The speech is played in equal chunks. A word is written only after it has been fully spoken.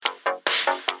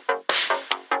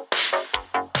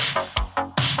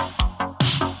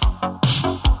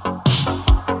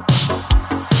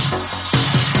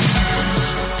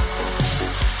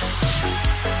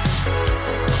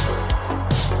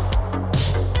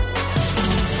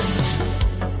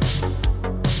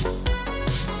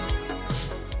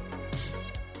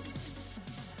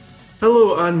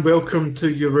Hello and welcome to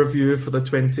your review for the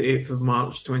 28th of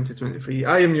March 2023.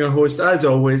 I am your host, as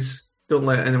always. Don't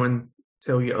let anyone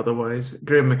tell you otherwise.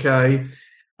 Graham Mackay.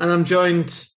 And I'm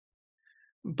joined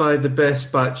by the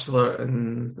best bachelor,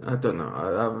 and I don't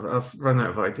know, I've run out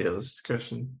of ideas.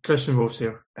 Christian Wolf's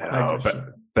here. Hi,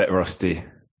 Christian. Bit rusty.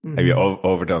 Mm-hmm. Have you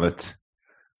overdone it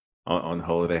on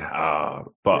holiday?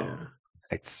 But Yeah.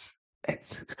 it's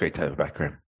great to have you back,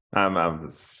 Graham. I'm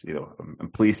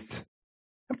pleased.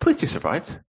 I'm pleased you survived,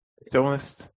 to be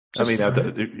honest.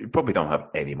 You probably don't have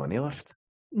any money left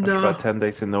after about 10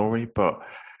 days in Norway, but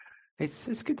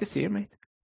it's good to see you, mate.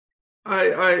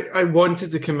 I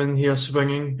wanted to come in here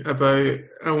swinging about,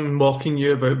 I'm mocking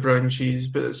you about brown cheese,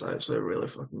 but it's actually really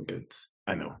fucking good.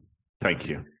 I know. Thank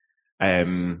you.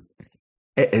 It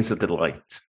is a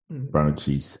delight, brown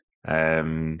cheese.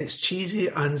 It's cheesy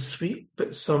and sweet,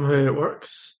 but somehow it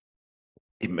works.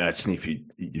 Imagine if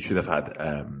you should have had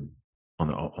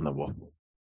on a waffle.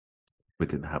 We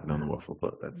didn't have it on a waffle,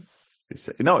 but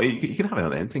you can have it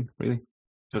on anything really,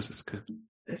 because it's good.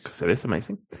 Because it is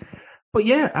amazing. But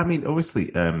yeah, I mean, obviously,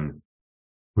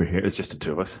 we're here. It's just the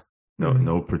two of us.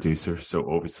 No producer.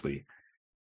 So obviously,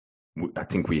 I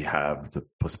think we have the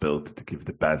possibility to give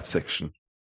the band section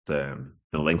the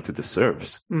link to the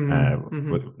serves.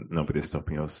 Nobody's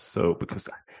stopping us. So because,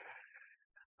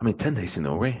 10 days in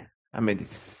Norway.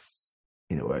 It's,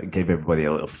 it gave everybody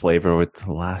a little flavour with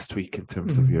last week in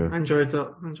terms of your... I enjoyed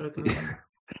that.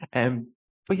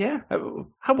 But yeah,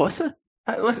 how was it?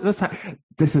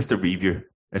 This is the review,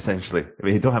 essentially.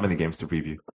 We don't have any games to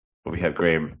review, but we have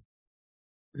Graham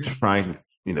trying,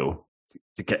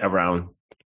 to get around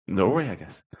Norway, I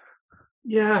guess.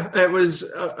 Yeah, it was,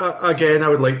 again, I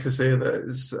would like to say that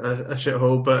it's a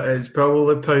shithole, but it's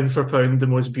probably pound for pound the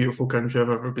most beautiful country I've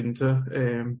ever been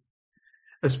to.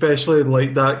 Especially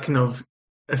like that kind of,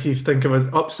 if you think of an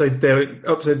upside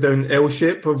down L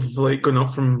shape of like going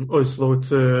up from Oslo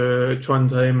to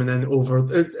Trondheim and then over,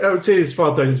 I would say as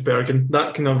far down as Bergen,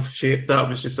 that kind of shape, that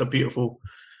was just a beautiful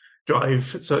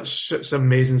drive. Such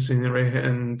amazing scenery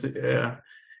and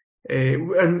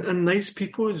nice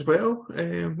people as well.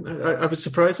 I was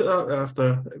surprised at that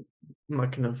after my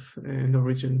kind of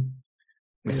Norwegian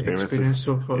experience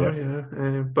so far,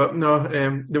 yeah. But no,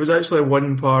 there was actually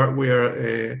one part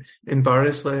where in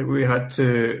Barnsley we had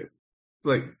to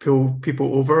like pull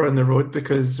people over on the road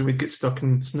because we'd get stuck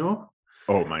in snow.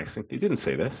 Oh, amazing! You didn't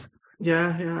say this.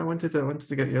 Yeah. I wanted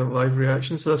to get your live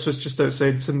reaction. So this was just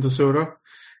outside Sundosora.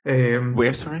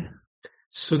 Where, sorry?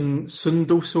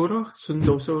 Sundosora.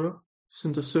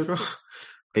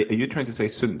 Are you trying to say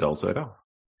Sundalsøra?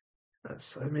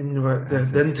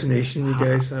 The intonation you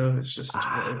guys have, it's just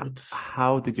wild.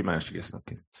 How did you manage to get stuck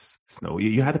in snow?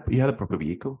 You had a proper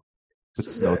vehicle with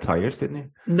snow tires, didn't you?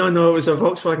 No, it was a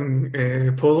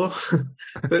Volkswagen Polo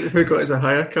that we got as a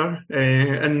hire car.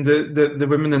 And the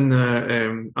woman in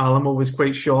the Alamo was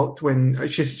quite shocked when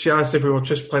she asked if we were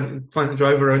just planning to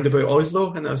drive around about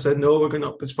Oslo, and I said no, we're going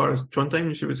up as far as Trondheim.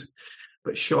 And she was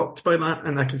but shocked by that,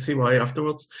 and I can see why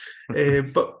afterwards.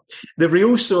 But the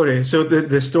real story, so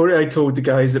the story I told the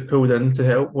guys that pulled in to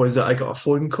help was that I got a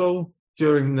phone call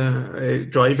during the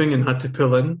driving and had to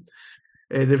pull in.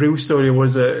 The real story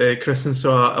was that Kristen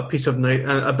saw a bit of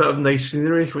nice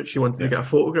scenery which she wanted to get a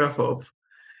photograph of.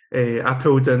 I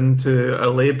pulled into a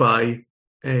lay-by,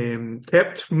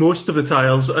 kept most of the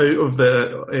tires out of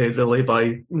the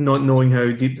lay-by, not knowing how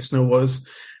deep the snow was.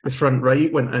 The front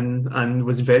right went in and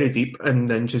was very deep and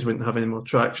then just wouldn't have any more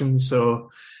traction.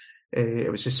 So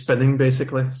it was just spinning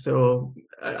basically. So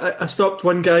I stopped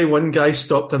one guy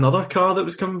stopped another car that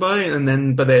was coming by, and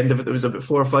then by the end of it there was about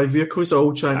 4 or 5 vehicles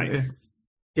all trying to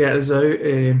get us out.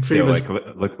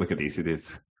 Look at these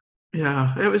idiots.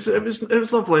 Yeah, it was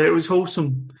lovely. It was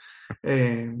wholesome.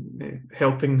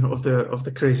 Helping of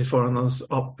the crazy foreigners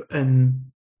up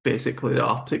in basically the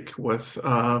Arctic with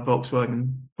a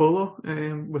Volkswagen Polo,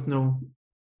 with no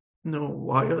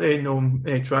wire, no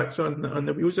tracks on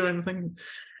the wheels or anything.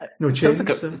 No chains.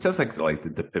 It sounds like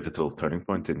the pivotal turning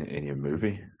point in your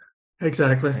movie.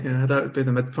 Exactly. Yeah, that would be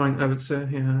the midpoint, I would say.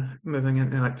 Yeah, moving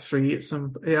into Act 3 at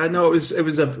some. Yeah, no, it's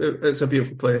a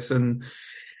beautiful place, and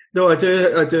no, I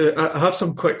do. I have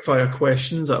some quick fire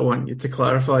questions that I want you to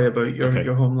clarify about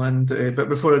your homeland. But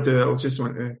before I do, I just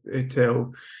want to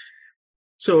tell.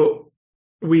 So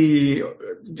we,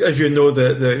 as you know,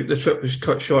 the trip was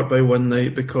cut short by one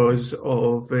night because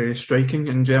of striking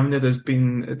in Germany.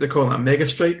 They call it a mega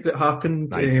strike that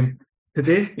happened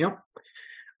today. Yeah.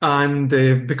 And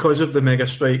because of the mega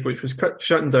strike, which was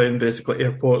shutting down basically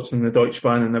airports and the Deutsche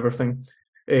Bahn and everything,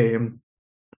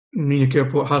 Munich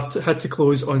airport had to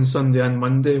close on Sunday and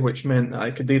Monday, which meant that I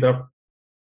could either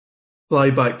fly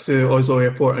back to Oslo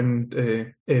Airport and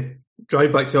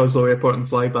drive back to Oslo Airport and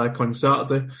fly back on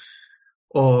Saturday,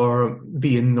 or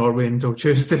be in Norway until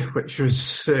Tuesday, which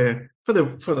was for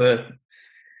the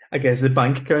I guess the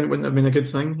bank account wouldn't have been a good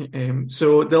thing.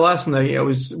 So the last night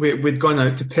we'd gone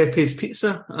out to Pepe's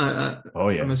Pizza. Oh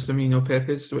yes, I'm assuming you know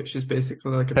Pepe's, which is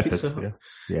basically like a Pepe's, pizza.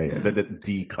 Yeah.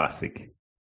 The classic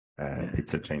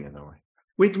pizza chain in Norway.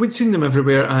 We'd seen them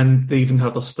everywhere, and they even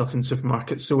have their stuff in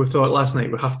supermarkets. So we thought last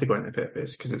night we have to go into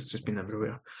Pepe's because it's just been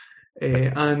everywhere.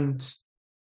 And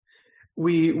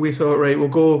we thought, right, we'll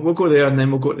go there, and then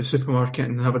we'll go to the supermarket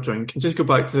and have a drink, and just go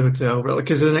back to the hotel.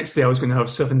 Because the next day I was going to have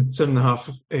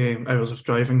 7.5 hours of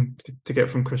driving to get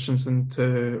from Kristiansand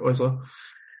to Oslo,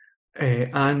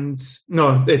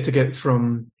 to get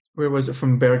from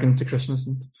from Bergen to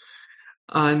Kristiansand,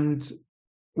 and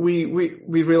we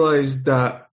realised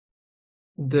that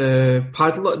the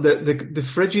padlock, the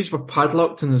fridges were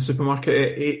padlocked in the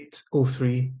supermarket at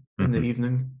 8:03 in the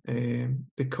evening,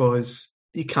 because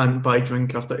you can't buy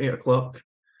drink after 8:00.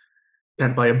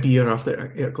 Can't buy a beer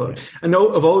after 8:00. Yeah. And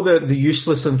of all the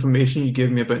useless information you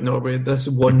gave me about Norway, this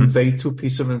one vital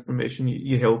piece of information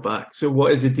you held back. So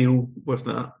what is the deal with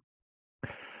that?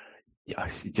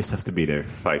 Yes, you just have to be there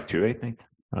 5 to 8 night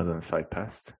rather than 5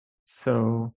 past.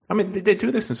 So, I mean, they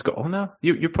do this in Scotland now.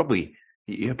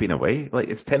 You've been away. Like,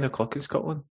 it's 10 o'clock in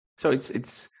Scotland. So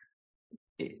it's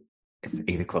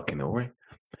 8 o'clock in Norway.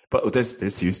 But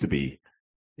this used to be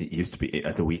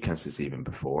at the weekends, it's even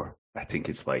before. I think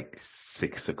it's like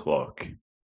 6 o'clock.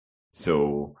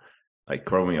 So, like,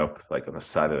 growing up, like on a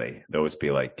Saturday, they always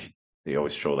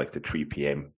show like the 3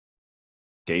 p.m.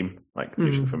 game, like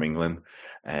usually from England.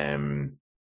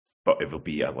 But it will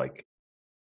be at like,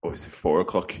 4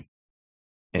 o'clock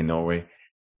in Norway.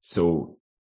 So,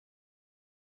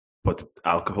 but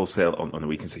alcohol sale on the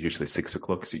weekends is usually 6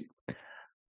 o'clock. So,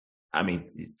 I mean,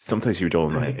 sometimes you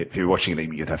don't. Right. If you're watching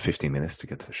it, you'd have 15 minutes to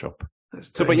get to the shop.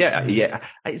 So, but yeah,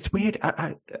 it's weird.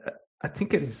 I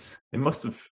think it is. It must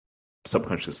have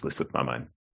subconsciously slipped my mind,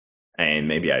 and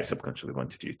maybe I subconsciously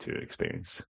wanted you to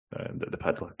experience the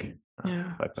padlock.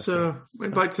 So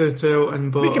went back to the hotel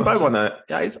and bought. We can buy one.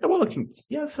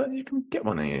 So you can get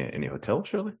one in your hotel,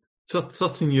 surely.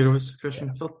 €13,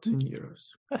 Christian.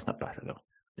 €13. That's not bad at all.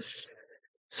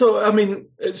 So, I mean,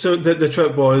 the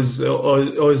trip was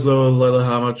Oslo,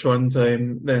 Lillehammer,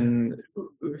 Trondheim, then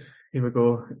here we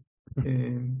go,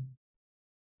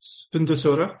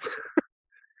 Spindosora.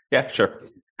 Yeah, sure.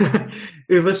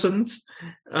 Uvesund,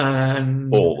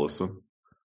 and Ålesund.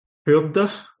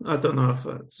 Hurda. I don't know if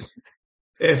that's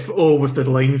F-O with the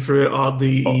line through it,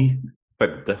 R-D-E.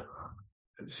 Hurda.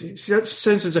 See, that just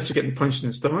sounds as if you're getting punched in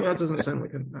the stomach. That doesn't sound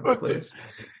like a place.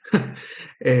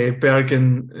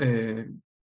 Bergen,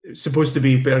 it's supposed to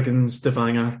be Bergen,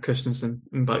 Stavanger, Kristiansand,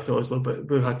 and back to Oslo, but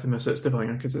we had to miss out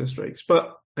Stavanger because of the strikes.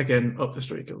 But again, up the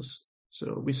strikers.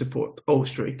 So we support all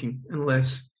striking,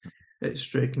 unless it's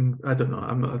striking. I don't know.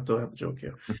 I don't have a joke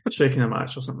here. Striking a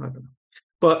match or something. I don't know.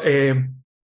 But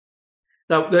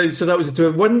that was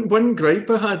it. One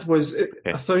gripe I had was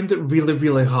I found it really,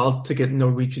 really hard to get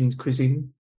Norwegian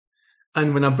cuisine.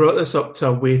 And when I brought this up to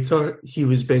a waiter, he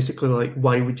was basically like,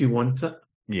 "Why would you want it?"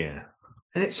 Yeah.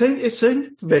 And it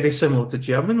sounded very similar to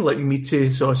German, like meaty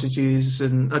sausages,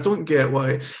 and I don't get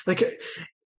why. Like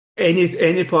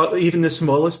any part, even the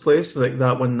smallest place, like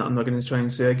that one that I'm not going to try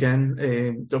and say again,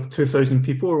 of 2,000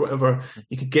 people or whatever,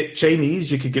 you could get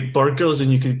Chinese, you could get burgers, and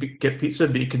you could get pizza,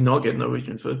 but you could not get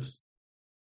Norwegian food.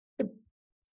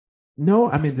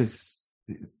 No, I mean,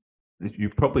 you're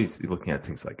probably looking at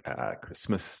things like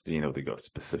Christmas. They got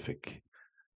specific,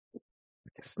 I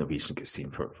guess, Norwegian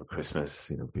cuisine for Christmas.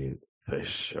 Be it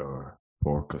fish or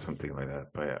pork or something like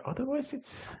that. But otherwise,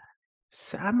 it's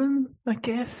salmon, I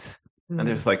guess. And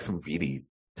there's like some really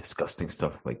disgusting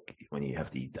stuff, like when you have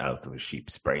to eat out of a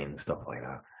sheep's brain and stuff like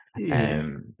that.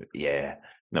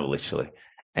 No, literally.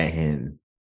 And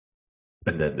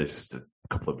then there's a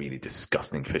couple of really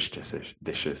disgusting fish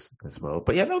dishes as well.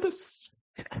 But it's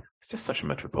just such a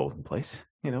metropolitan place,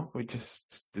 we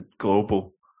just the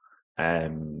global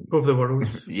of the world.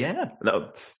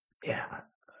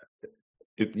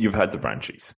 You've had the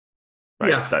branches,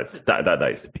 right? Yeah, that is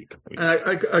the peak.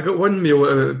 I got one meal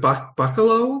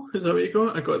bacalao. Is that what you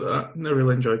got? I got that, and I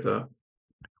really enjoyed that.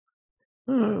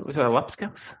 Was that a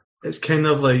lapskaus? It's kind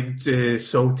of like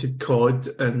salted cod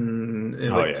and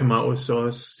tomato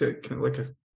sauce, kind of like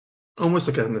almost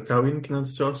like an Italian kind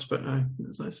of sauce, but it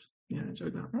was nice. Yeah, I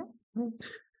enjoyed that. Mm-hmm.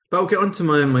 But I'll get on to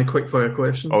my quick fire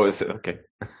questions. Oh, is it? Okay.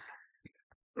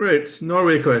 Right,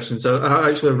 Norway questions. I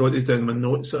actually wrote these down in my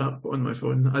notes app on my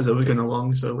phone as I was going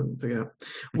along, so I wouldn't forget.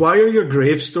 Why are your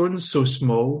gravestones so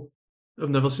small? I've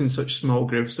never seen such small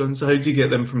gravestones. How do you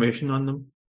get the information on them?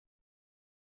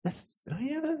 That's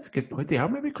a good point. They are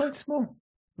maybe quite small.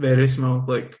 Very small.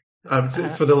 Like, I would say,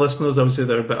 for the listeners, I would say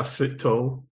they're about a foot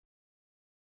tall.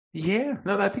 Yeah,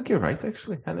 no, I think you're right.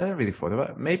 Actually, I never really thought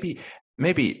about it.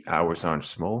 Maybe ours aren't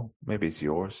small. Maybe it's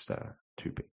yours that are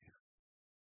too big.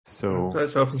 So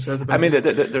that's often said about. I mean,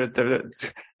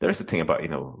 there is a thing about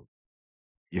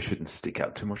you shouldn't stick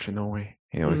out too much in Norway.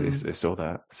 It's all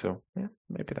that. So yeah,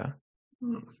 maybe that.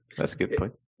 That's a good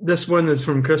point. This one is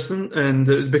from Kristen, and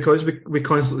it was because we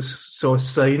constantly saw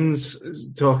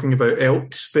signs talking about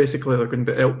elks. Basically, they're going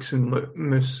to be elks and like,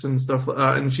 moose and stuff like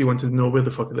that, and she wanted to know where the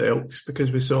fuck are the elks,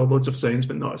 because we saw loads of signs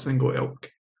but not a single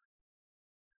elk.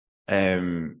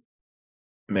 Maybe,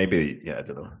 yeah, I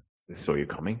don't know. They saw you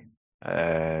coming.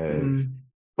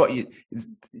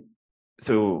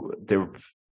 So they're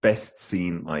best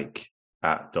seen like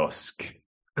at dusk,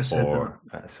 or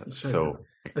so.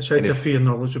 I tried to appear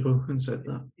knowledgeable and said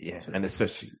that. Yeah, so. And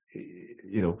especially,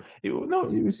 you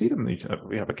see them.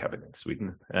 We have a cabin in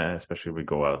Sweden, especially if we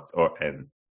go out or in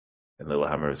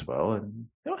Lillehammer as well, and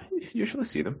you usually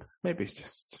see them. Maybe it's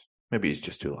just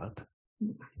too loud.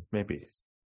 Maybe.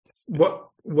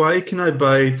 Why can I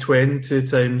buy 20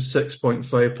 times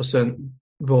 6.5%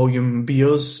 volume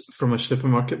beers from a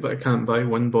supermarket, but I can't buy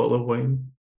one bottle of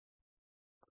wine?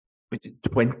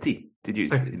 20? Did you?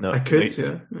 I could,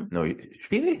 yeah. No,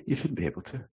 really? You shouldn't be able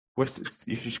to. You should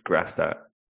just grass that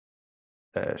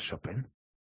shopping.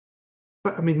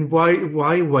 But I mean,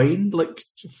 why wine? Like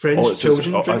French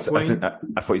children drink wine?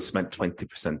 I thought you meant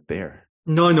 20% beer.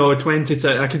 No, 20.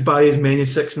 I could buy as many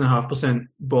 6.5%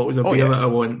 bottles of beer that I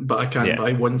want, but I can't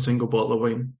buy one single bottle of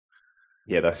wine.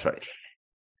 Yeah, that's right.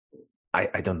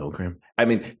 I don't know, Graham. I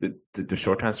mean, the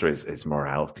short answer is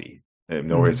morality.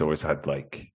 Norway's always had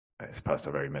it's past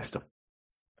a very messed up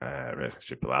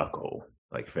relationship with alcohol,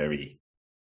 like very,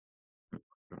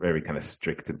 very kind of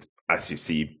strict. And as you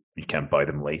see, you can't buy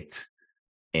them late,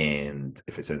 and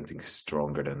if it's anything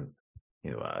stronger than,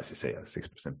 as you say, a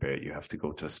 6% beer, you have to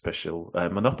go to a special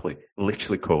monopoly,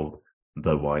 literally called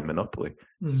the wine monopoly.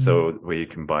 Mm-hmm. So where you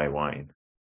can buy wine.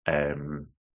 As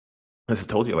I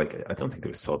told you, I don't think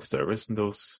there was self-service in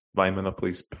those wine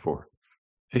monopolies before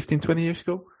 15, 20 years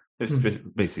ago. It's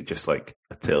basically just like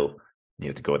a till. You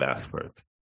have to go and ask for it.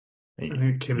 And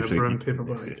it came in a brown paper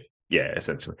bag. Yeah,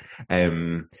 essentially.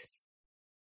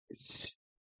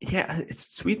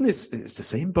 Sweden is the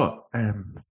same, but I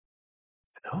don't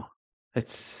know.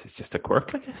 It's just a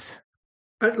quirk, I guess.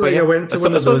 I went to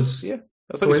one of those. Yeah,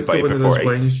 I went to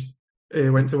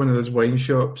one of those wine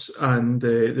shops, and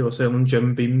they were selling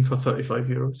Jim Beam for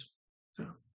 €35. So,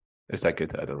 is that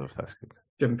good? I don't know if that's good.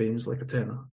 Jim Beam's like a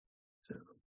tenner.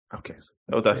 Okay.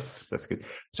 Oh, that's good.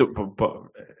 So, but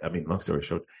I mean, long story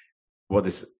short, what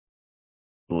this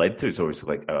led to is always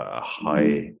like a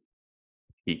high,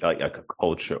 like a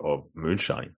culture of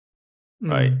moonshine,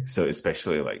 right? So,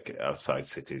 especially like outside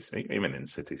cities, even in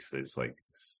cities, there's like,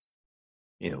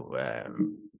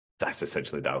 that's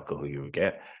essentially the alcohol you would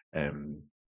get.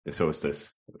 There's always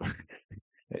this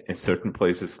in certain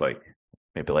places, like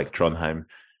maybe like Trondheim,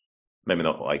 maybe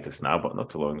not like this now, but not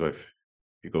too long ago. If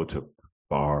you go to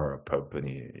bar or a pub and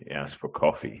you ask for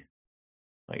coffee,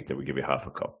 like they would give you half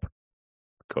a cup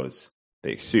because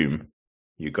they assume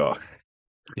you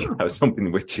have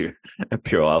something with you, a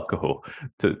pure alcohol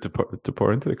to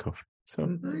pour into the coffee. So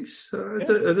nice. I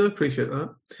do appreciate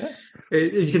that. Yeah.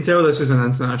 You can tell this is an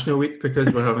international week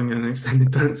because we're having an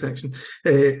extended pant section.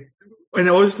 In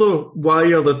Oslo,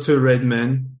 why are there two red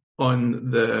men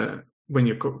when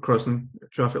you're crossing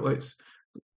traffic lights?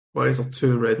 Why is there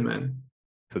two red men?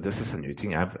 So this is a new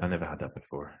thing. I never had that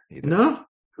before either. No?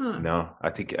 Huh. No,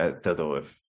 I don't know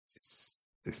if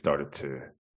they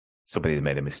somebody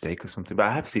made a mistake or something, but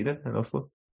I have seen it in Oslo.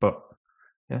 But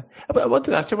yeah. But I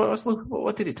wanted to ask you about Oslo.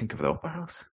 What did you think of the Opera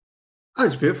House? Oh,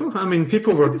 it's beautiful. I mean,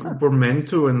 people were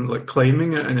mental and like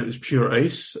climbing it, and it was pure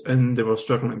ice, and they were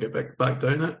struggling to get back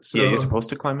down it. So, yeah, you're supposed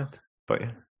to climb it, but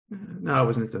yeah. No, I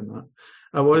wasn't doing that.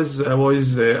 I was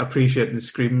appreciating the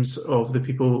screams of the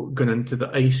people going into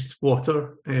the iced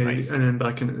water nice. And then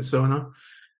back into the sauna.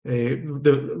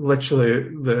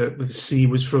 Literally, the sea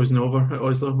was frozen over at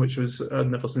Oslo, which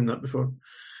I'd never seen that before.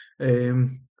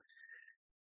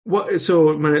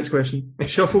 So my next question: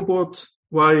 shuffleboard.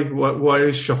 Why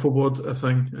is shuffleboard a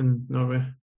thing in Norway?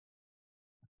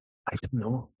 I don't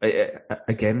know.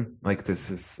 Again, like this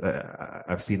is,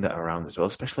 I've seen that around as well,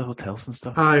 especially hotels and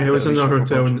stuff. I was in a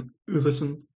hotel in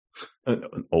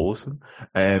Ullesund.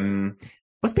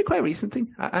 Must be quite a recent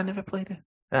thing. I never played it.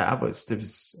 I'm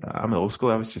an old school.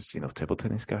 I was just, table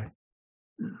tennis guy.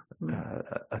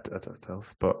 at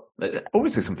hotels. But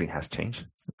obviously something has changed.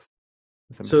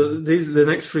 So the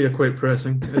next three are quite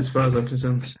pressing, as far as I'm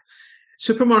concerned.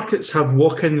 Supermarkets have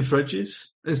walk-in fridges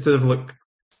instead of like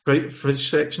fridge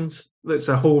sections. It's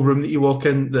a whole room that you walk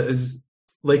in that is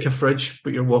like a fridge,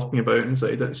 but you're walking about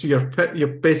inside it. So you're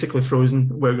basically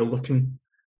frozen where you're looking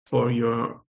for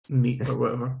your meat or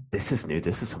whatever. This is new.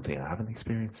 This is something I haven't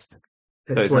experienced.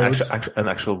 It's an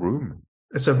actual room.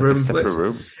 It's a room. A separate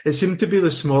room. It seemed to be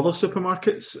the smaller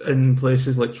supermarkets in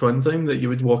places like Trondheim that you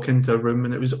would walk into a room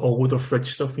and it was all their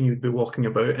fridge stuff and you'd be walking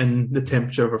about in the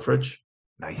temperature of a fridge.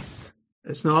 Nice.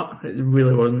 It's not. It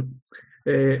really wasn't.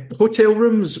 Hotel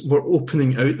rooms were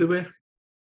opening out the way.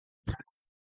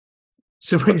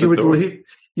 So when you would leave,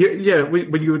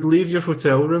 when you would leave your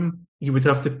hotel room, you would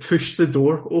have to push the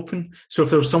door open. So if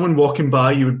there was someone walking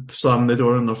by, you would slam the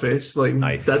door in their face. Like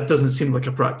nice. That doesn't seem like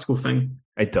a practical thing.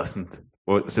 It doesn't.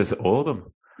 Well, is this all of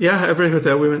them? Yeah, every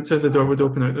hotel we went to, the door would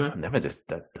open out the way. Never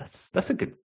just that's a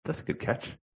good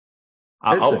catch.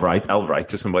 I'll write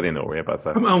to somebody in Norway about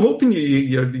that. I'm hoping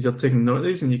you're taking note of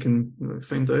these and you can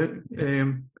find out.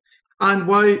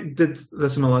 And this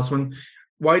is my last one.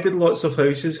 Why did lots of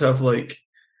houses have like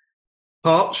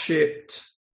heart-shaped,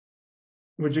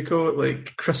 would you call it,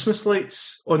 like Christmas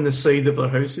lights on the side of their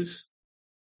houses?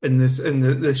 In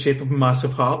the shape of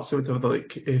massive hearts, so it would have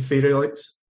like fairy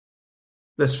lights.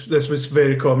 This was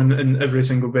very common in every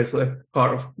single basically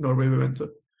part of Norway we went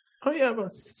to. Oh yeah, but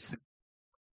it's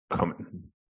common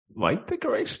light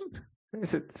decoration.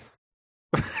 Is it?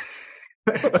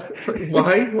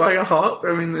 Why a heart?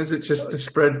 I mean, is it just to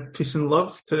spread peace and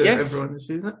love to everyone who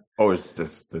sees it? Or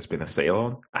is there's been a sale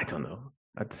on? I don't know.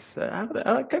 I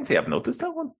can't say I've noticed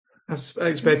that one. I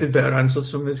expected better answers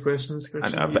from these questions.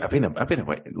 I've been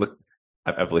away. Look,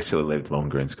 I've literally lived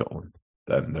longer in Scotland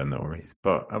than Norway,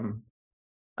 but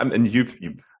and you've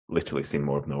literally seen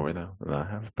more of Norway now than I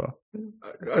have. But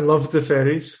I loved the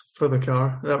ferries for the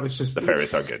car. That was just the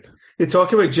ferries are good. They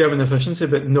talk about German efficiency,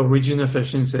 but Norwegian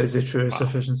efficiency is the truest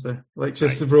efficiency. Like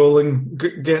just rolling,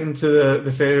 getting to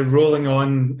the ferry, rolling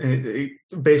on, it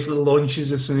basically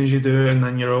launches as soon as you do, and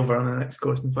then you're over on the next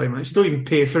course in 5 minutes. You don't even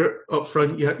pay for it up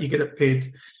front. You get it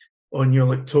paid on your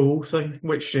like toll thing,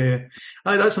 which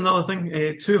that's another thing.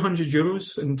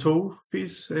 €200 in toll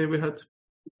fees we had.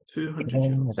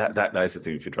 €200. That is the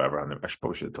thing if you drive around. I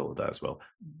probably should have told that as well.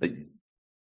 Like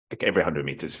every 100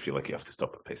 meters, you feel like you have to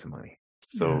stop and pay some money.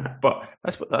 So, but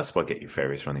that's what get you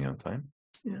ferries running on time.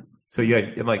 Yeah. So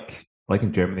yeah, like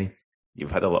in Germany,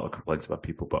 you've had a lot of complaints about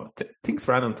people, but things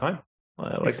ran on time.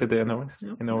 Like they do in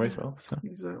Norway as well. So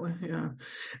exactly, yeah.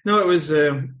 No, it was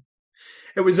a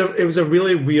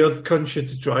really weird country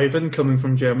to drive in coming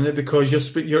from Germany because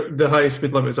the highest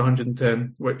speed limit is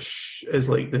 110, which is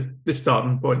like the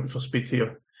starting point for speed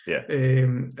here. Yeah.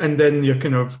 And then you're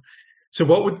kind of. So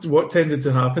what tended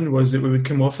to happen was that we would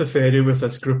come off the ferry with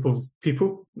this group of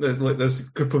people. There's like this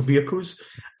group of vehicles,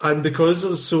 and because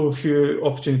there's so few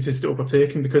opportunities to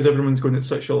overtake, and because everyone's going at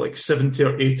such a like 70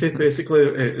 or 80, basically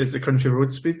is the country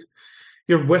road speed,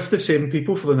 you're with the same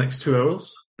people for the next 2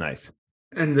 hours. Nice.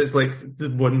 And it's like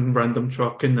the one random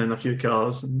truck and then a few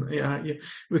cars, and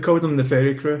we called them the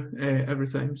ferry crew every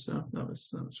time. So that was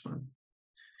fun.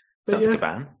 Sounds like a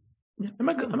band. Yeah.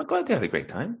 I'm glad they had a great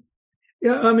time.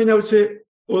 Yeah, I mean, I would say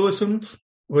Ålesund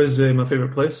was my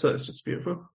favourite place. That's just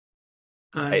beautiful.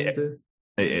 And,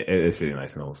 it is really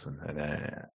nice in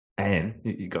Ålesund. And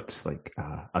you got like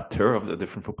a tour of the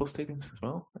different football stadiums as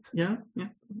well. Yeah.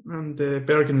 And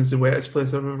Bergen is the wettest place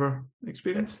I've ever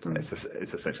experienced. It's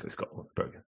essentially Scotland,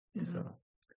 Bergen. Yeah. So.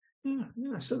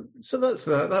 Yeah. So that's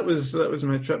that. That was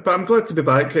my trip. But I'm glad to be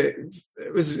back. It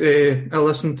was I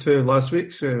listened to last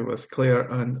week's with Claire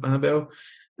and Annabelle.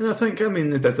 And I think,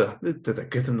 they did a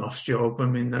good enough job. I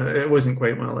mean, it wasn't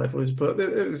quite my levels, but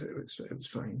it was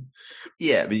fine.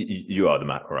 Yeah, but you are the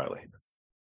Matt O'Reilly.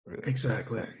 Really.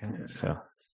 Exactly. So.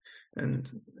 And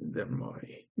they're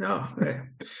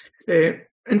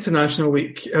International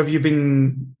Week. Have you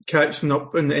been catching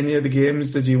up on any of the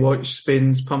games? Did you watch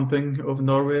Spain's pumping of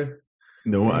Norway?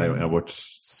 No, I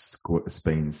watched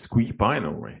Spain squeak by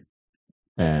Norway.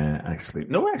 Actually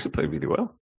played really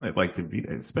well. I liked the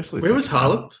especially. Where was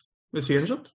Haaland? Was he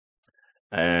injured?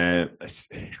 It's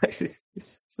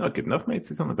not good enough, mate.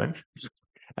 He's on the bench. He's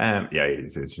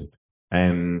injured.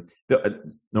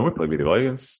 Norway played really well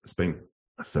against Spain.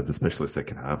 I said, especially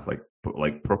second half,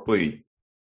 properly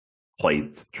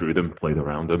played through them, played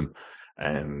around them,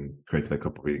 and created a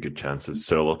couple of really good chances.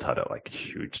 Sørloth had a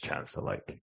huge chance at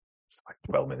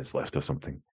 12 minutes left or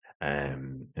something,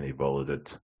 and he volleyed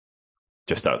it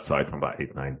just outside from about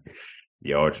 8-9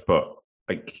 yards. But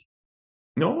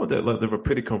No, they were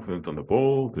pretty confident on the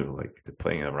ball. They're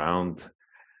playing around.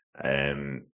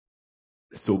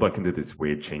 Solbakken did this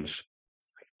weird change,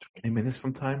 20 minutes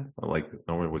from time.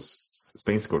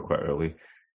 Spain scored quite early,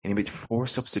 and he made 4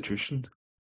 substitutions,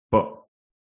 but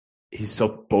he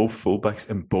subbed both fullbacks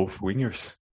and both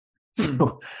wingers.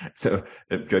 So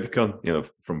Bjørkan,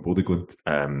 from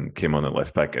Bodø/Glimt, came on at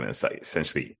left back, and it's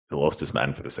essentially he lost his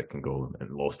man for the second goal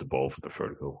and lost the ball for the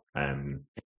third goal.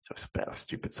 So it's a bit of a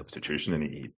stupid substitution, and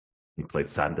he played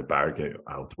Sander Berge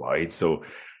out wide. So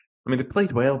I mean, they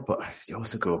played well, but you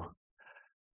also go.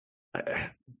 There's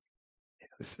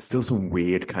still some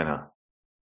weird kind of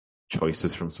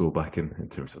choices from Solbakken in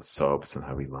terms of subs and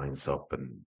how he lines up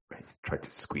and he's tried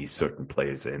to squeeze certain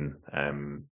players in.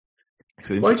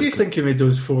 Why do you think he made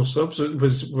those 4 subs?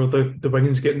 Were the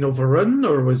wingers getting overrun,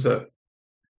 or was it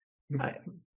were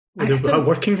they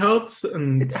working hard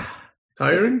and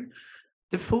tiring?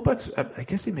 The fullbacks, I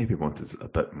guess he maybe wanted a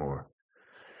bit more.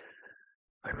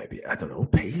 Maybe, I don't know,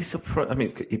 pace up front. I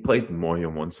mean, he played Moy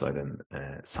on one side and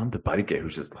Sander Berge,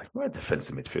 who's just a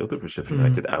defensive midfielder for Sheffield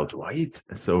United out wide.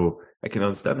 So I can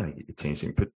understand how he changed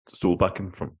him, put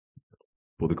Solbakken from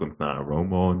Bodø/Glimt now,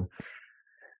 Rome on.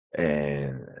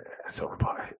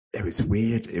 But it was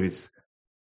weird. It was,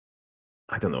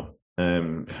 I don't know.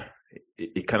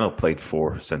 He kind of played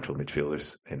 4 central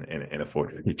midfielders in a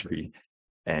 4-3-3.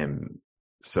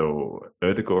 So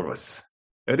Ødegaard was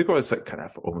kind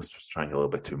of almost trying a little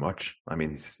bit too much. I mean,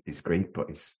 he's great, but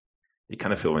you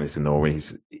kind of feel when he's in Norway,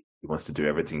 he wants to do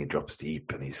everything. He drops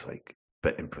deep, and he's a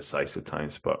bit imprecise at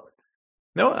times. But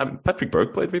no, Patrick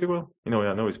Berg played really well. I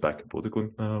know he's back at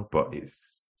Bodø/Glimt now, but he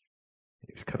was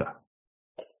kind of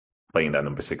playing that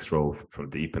number 6 role from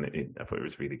deep, and I thought it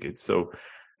was really good. So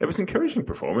it was an encouraging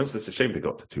performance. It's a shame they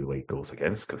got to 2 late goals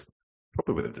against, because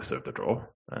probably would have deserved a draw.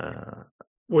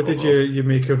 What did you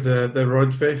make of the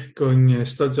Rodve going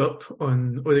studs up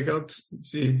on Odegaard?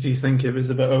 Do you think it was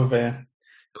a bit of a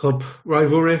club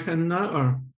rivalry in that,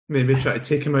 or maybe try to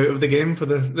take him out of the game for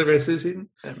the rest of the season?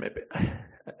 Maybe.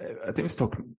 I think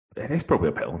it is probably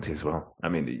a penalty as well. I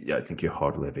mean, I think you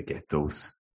hardly ever get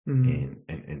those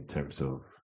in terms of,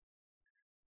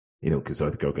 because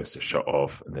Odegaard gets to shut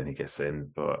off and then he gets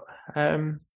in. But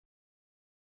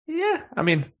yeah, I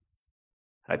mean,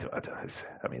 I don't.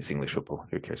 I mean, it's English football.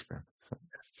 Who cares, Graham? So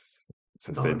it's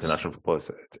the international football.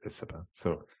 It's about.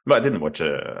 So, but I didn't watch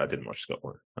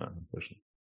Scotland. Unfortunately.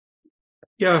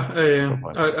 Yeah,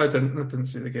 I didn't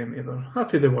see the game either.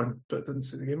 Happy they won, but didn't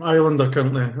see the game. Ireland are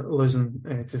currently losing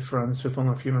to France with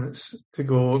only a few minutes to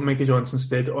go. Mikey Johnson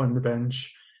stayed on the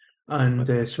bench,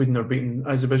 and Sweden are beating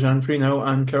Azerbaijan 3-0,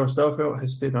 and Karel Starfelt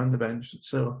has stayed on the bench.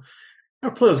 So our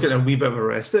players getting a wee bit of a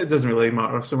rest. It doesn't really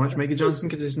matter so much Mikey Johnson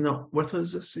because he's not with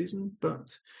us this season.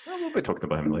 But we'll be talking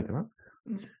about him later, huh?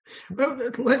 Well,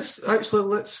 let's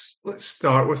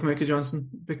start with Mikey Johnson,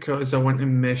 because I want to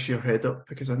mess your head up,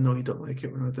 because I know you don't like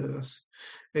it when I do this.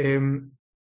 Been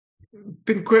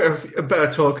quite a bit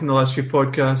of talk in the last few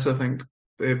podcasts. I think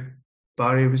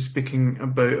Barry was speaking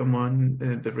about him on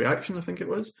the reaction, I think it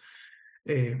was,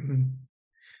 and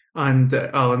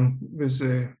Alan was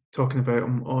talking about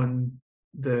him on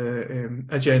the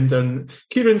agenda, and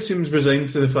Kieran seems resigned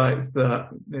to the fact that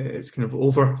it's kind of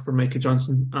over for Mikey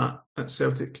Johnson at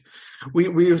Celtic.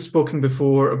 We have spoken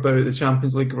before about the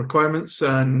Champions League requirements,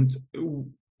 and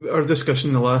our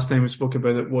discussion the last time we spoke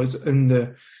about it was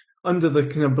under the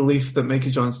kind of belief that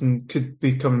Mikey Johnson could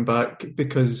be coming back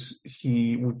because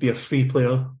he would be a free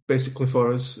player basically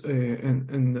for us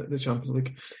in the Champions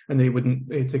League, and they wouldn't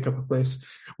take up a place.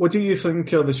 What do you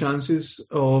think are the chances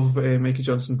of Mikey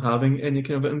Johnson having any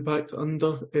kind of impact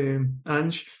under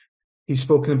Ange? He's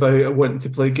spoken about wanting to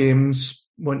play games,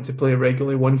 wanting to play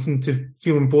regularly, wanting to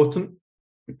feel important.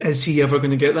 Is he ever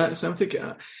going to get that at Celtic?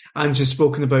 Ange has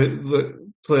spoken about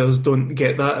that players don't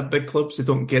get that at big clubs. They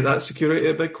don't get that security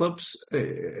at big clubs.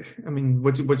 I mean,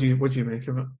 what do you make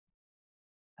of it?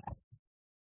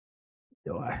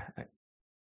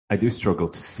 I do struggle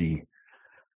to see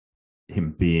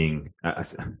him being.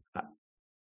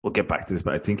 We'll get back to this,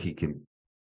 but I think he can.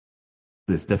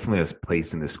 There's definitely a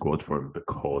place in the squad for him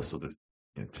because of the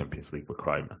Champions League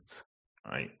requirements,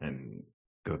 right? And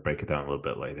go break it down a little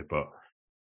bit later, but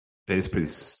it is pretty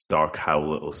stark how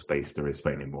little space there is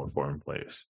for any more foreign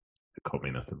players to come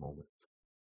in at the moment.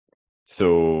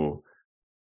 So,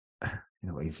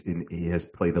 he has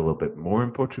played a little bit more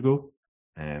in Portugal.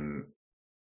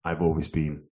 I've always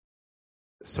been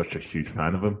such a huge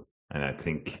fan of him, and I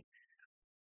think,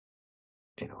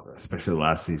 especially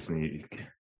last season,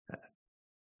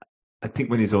 I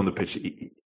think when he's on the pitch,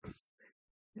 I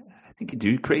think he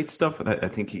do create stuff, and I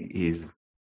think he is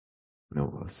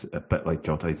a bit like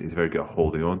Jota. He's very good at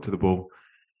holding on to the ball,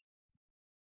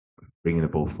 bringing the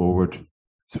ball forward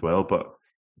as well. But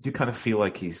I do kind of feel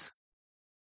like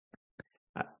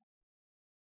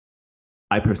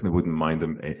I personally wouldn't mind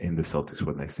him in the Celtics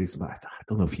squad next season, but I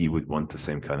don't know if he would want the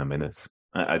same kind of minutes.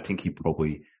 I think he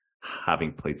probably,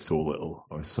 having played so little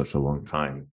or such a long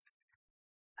time,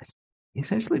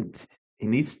 essentially he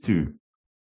needs to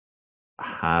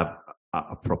have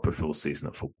a proper full season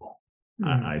of football.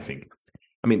 I think.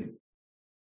 I mean,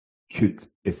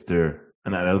 is there?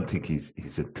 And I don't think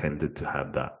he's intended to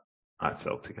have that at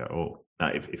Celtic at all. Now,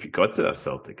 if he got to that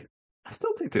Celtic, I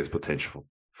still think there's potential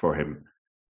for him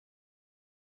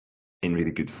in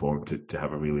really good form to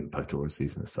have a real impact over a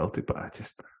season at Celtic. But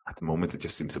at the moment, it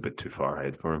just seems a bit too far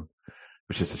ahead for him,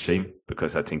 which is a shame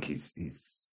because I think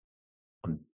he's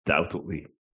undoubtedly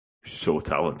so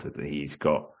talented and he's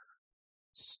got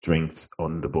strengths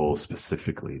on the ball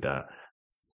specifically that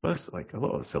most, like a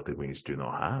lot of Celtic wingers do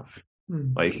not have.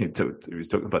 Like he was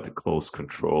talking about the close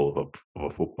control of a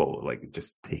football, like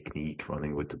just technique,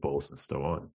 running with the balls and so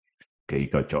on. Okay, you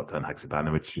got Jota and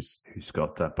Haksabanovic who's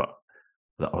got that, but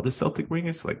the other Celtic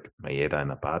wingers like Maeda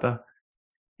and Abada,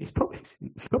 he's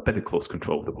got better close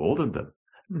control of the ball than them.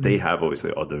 They have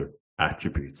obviously other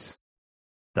attributes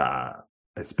that,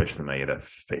 especially Maeda,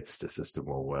 fits the system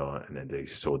well, and then they're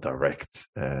so direct,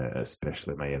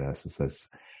 especially Maeda, as it says.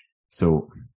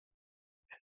 So.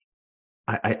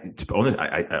 To be honest,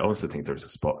 I honestly think there's a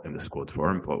spot in the squad for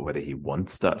him, but whether he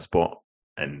wants that spot,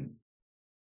 and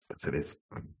because it is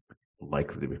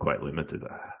likely to be quite limited,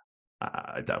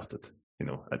 I doubt it.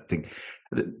 I think,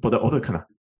 but the other kind of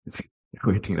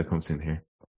weird thing that comes in here,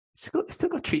 he's still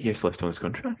got 3 years left on his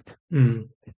contract. And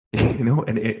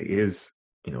it is,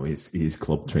 he's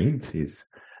club trained. He's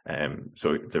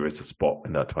so there is a spot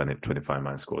in that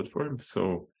 25-man squad for him.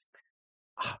 So.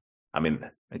 I mean,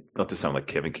 not to sound like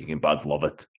Kevin Keegan, but I'd love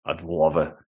it. I'd love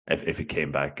it if he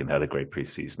came back and had a great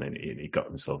preseason and he got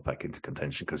himself back into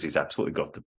contention because he's absolutely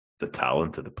got the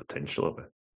talent and the potential of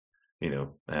it.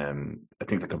 I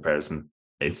think the comparison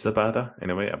is Abada in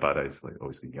a way. Abada is like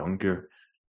obviously younger,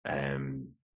 and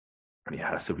he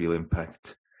has a real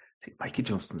impact. I think Mikey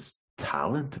Johnston's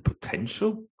talent, the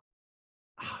potential,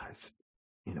 it's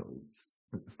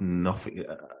nothing.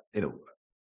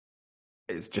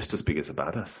 It's just as big as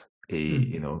Abada's.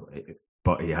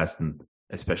 But he hasn't,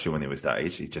 especially when he was that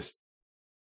age, he just,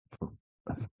 for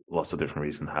lots of different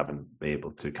reasons, haven't been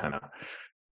able to kind of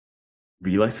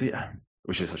realise it,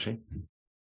 which is a shame.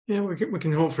 Yeah, we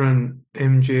can hope for an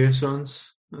MJ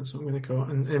Renaissance. That's what I'm going to call it,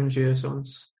 an MJ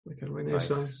Renaissance, like a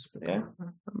Renaissance. Nice. Yeah,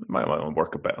 might want to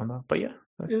work a bit on that, but yeah.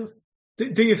 Yeah.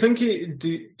 Do you think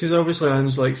because obviously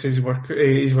Ange likes his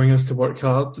wingers to work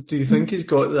hard, do you think he's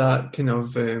got that kind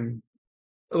of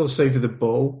other side of the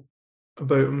ball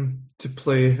about him to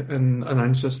play in an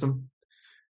Ange system?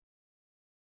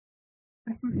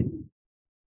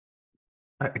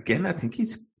 Again, I think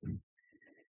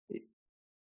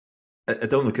I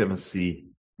don't look at him and see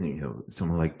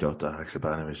someone like Jota,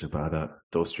 Haksabanovic, Abada,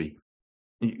 those three.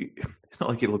 It's not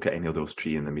like you look at any of those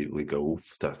three and immediately go,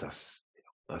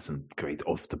 that's a great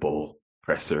off the ball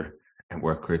presser and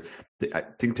worker. I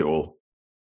think they all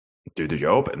do the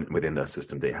job, and within that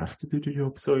system they have to do the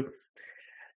job. So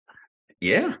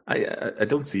yeah, I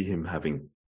don't see him having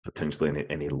potentially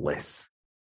any less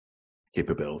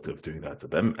capability of doing that to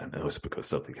them, and also because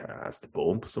Celtic has the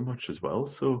ball so much as well.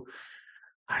 So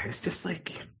it's just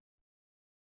like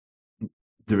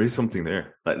there is something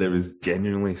there. Like there is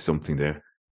genuinely something there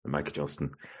with Mikey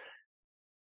Johnston.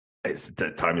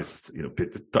 The time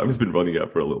has been running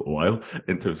out for a little while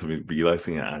in terms of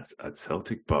realising it at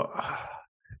Celtic, but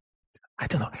I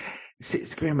don't know.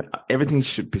 It's Graham, everything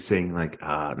should be saying like,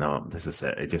 no, this is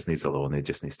it. It just needs a loan. It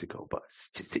just needs to go. But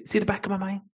see the back of my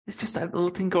mind. It's just that little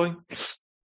thing going.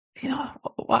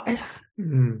 What if?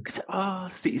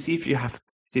 See if you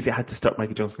had to start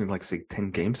Mikey Johnston in like say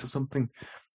 10 games or something.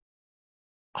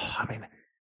 I mean,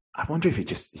 I wonder if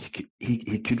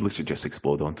he could literally just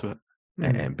explode onto it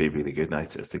and be really good. And I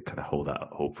just kind of hold that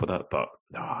hope for that. But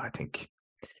no, I think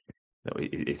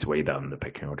it's way down the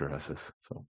pecking order as this.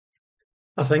 So.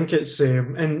 I think it's,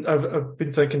 and I've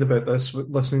been thinking about this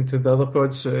listening to the other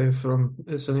pods from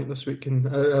Cynic this week, and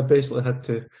I basically had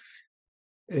to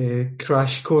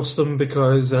crash course them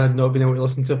because I had not been able to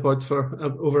listen to a pod for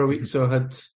over a week, so I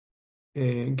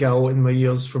had Gal in my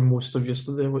ears for most of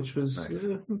yesterday, which was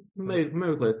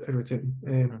mildly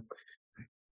irritating.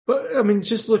 But I mean,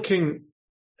 just looking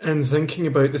and thinking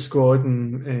about the squad,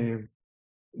 and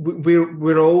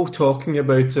we're all talking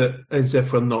about it as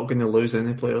if we're not going to lose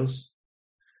any players.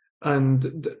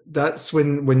 And that's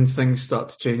when things start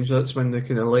to change. That's when the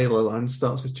kind of lay of the land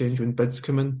starts to change, when bids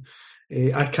come in.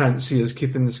 I can't see us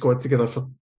keeping the squad together for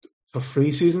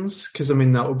 3 seasons, because I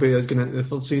mean that will be us going into the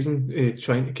third season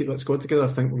trying to keep that squad together. I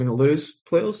think we're going to lose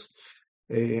players.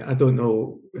 I don't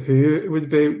know who would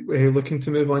be looking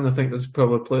to move on. I think there's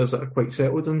probably players that are quite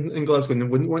settled in Glasgow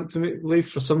and wouldn't want to leave.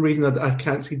 For some reason, I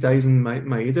can't see Dyson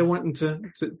Maeda wanting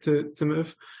to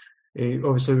move.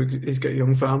 Obviously, he's got a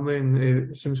young family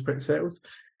and seems pretty settled.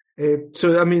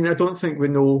 So, I mean, I don't think we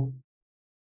know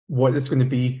what it's going to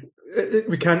be.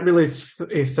 We can't really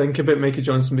think about Mikey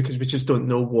Johnston because we just don't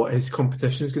know what his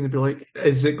competition is going to be like.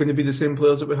 Is it going to be the same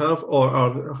players that we have,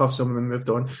 or have some of them moved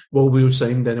on? Will we have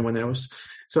signed anyone else?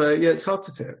 So, yeah, it's hard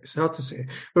to say.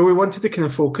 But we wanted to kind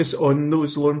of focus on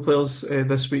those loan players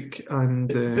this week. And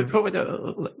before we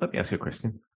do, let me ask you a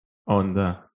question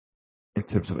in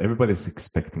terms of everybody's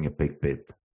expecting a big bid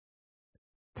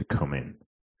to come in.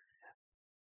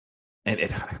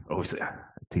 And obviously, I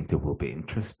think there will be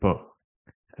interest, but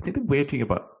I think the weird thing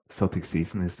about Celtic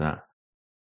season is that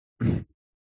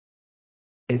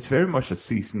it's very much a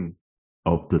season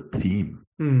of the team.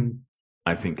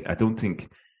 I don't think,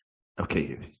 okay,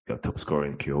 you've got top scorer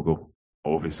in Kyogo,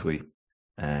 obviously.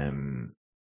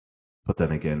 But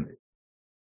then again,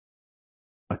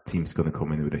 a team's going to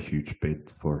come in with a huge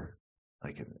bid for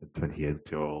like a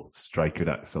 28-year-old striker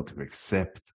that Celtic will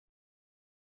accept.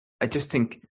 I just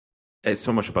think it's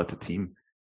so much about the team.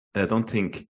 And I don't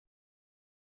think,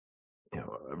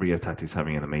 Rio Tati is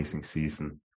having an amazing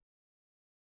season.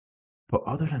 But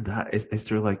other than that, is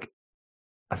there like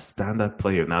a standout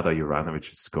player now that Juranovic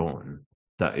is gone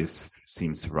that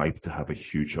seems ripe to have a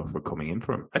huge offer coming in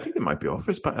for him? I think there might be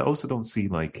offers, but I also don't see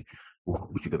like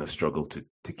you're going to struggle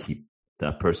to keep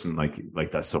that person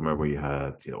like that summer where you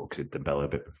had Dembele a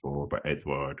bit before, but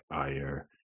Edward, Ayer,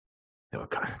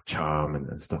 kind of Charm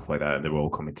and stuff like that, and they were all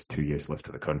coming to 2 years left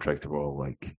of the contract. They were all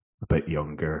like a bit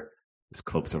younger. There's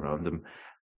clubs around them.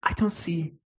 I don't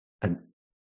see a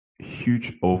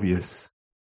huge obvious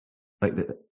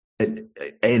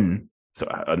So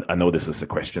I know this is a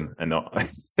question, and not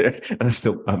I'm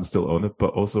still on it,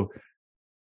 but also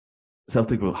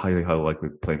Celtic will highly likely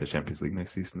play the Champions League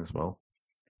next season as well.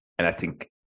 And I think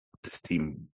this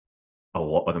team, a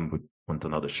lot of them would want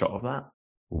another shot of that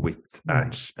with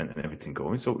Ange and everything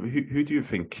going. So who do you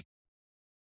think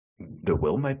there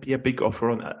might be a big offer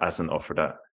on as an offer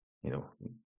that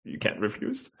you can't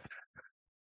refuse?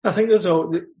 I think there's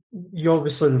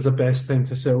a best time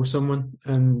to sell someone,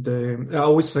 and I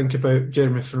always think about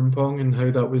Jeremy Frimpong and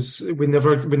how that was. We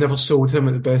never sold him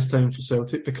at the best time for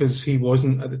Celtic because he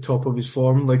wasn't at the top of his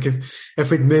form. Like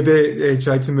if we'd maybe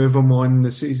tried to move him on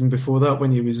the season before that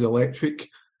when he was electric,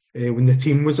 when the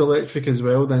team was electric as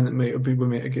well, then we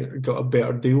might have got a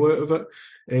better deal out of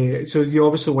it. So you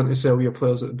obviously want to sell your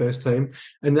players at the best time,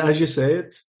 and as you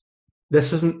said,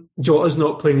 Jota's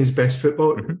not playing his best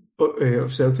football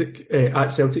of Celtic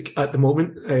at Celtic at the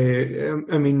moment.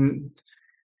 I mean,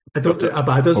 I don't.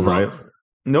 Abada's not.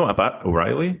 No,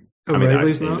 O'Reilly.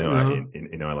 O'Reilly's not.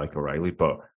 I like O'Reilly,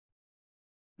 but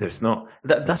there's not.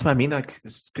 That's what I mean. Like,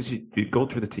 because you go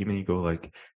through the team and you go,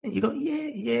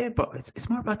 but it's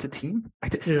more about the team.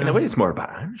 In a way, it's more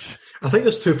about Ange. I think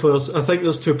there's two players.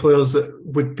 That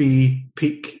would be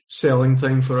peak selling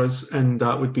time for us, and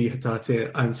that would be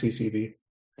Hatate and CCV.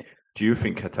 Do you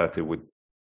think Hatate would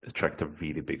attract a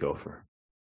really big offer?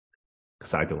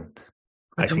 Because I don't.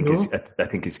 I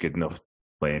think he's good enough to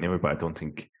play anyway, but I don't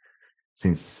think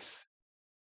since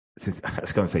I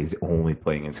was going to say he's only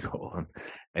playing in Scotland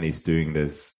and he's doing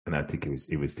this, and I think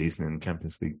he was decent in the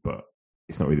Champions League, but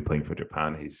he's not really playing for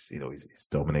Japan. He's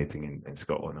dominating in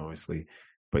Scotland, obviously,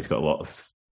 but he's got a lot of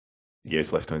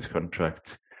years left on his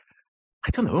contract. I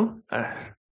don't know.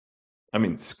 I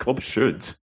mean, clubs should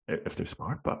if they're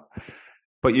smart, but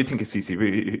you think a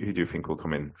CCV? Who do you think will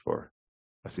come in for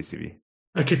a CCV?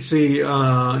 I could see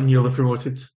newly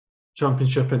promoted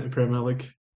Championship into Premier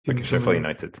League, like Sheffield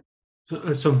United.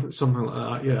 Something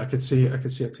like that, yeah. I could see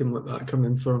a team like that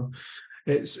coming in for him.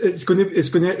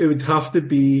 It would have to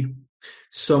be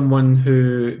someone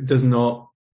who does not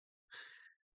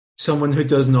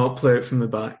play out from the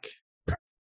back.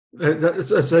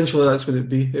 That's what it'd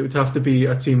be. It would have to be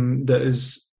a team that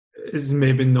is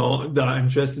maybe not that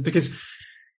interested, because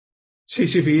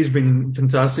CCV has been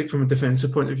fantastic from a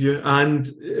defensive point of view, and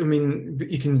I mean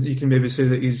you can maybe say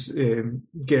that he's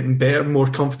getting better, more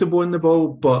comfortable in the ball.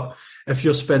 But if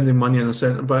you're spending money on a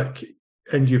centre back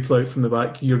and you play out from the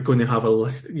back, you're going to have a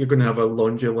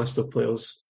laundry list of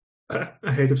players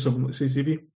ahead of someone like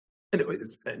CCV.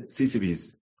 Anyways, CCV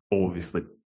is obviously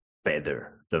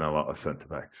better than a lot of centre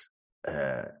backs.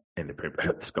 in the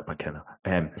Premier, Scott McKenna.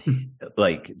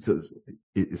 Like, so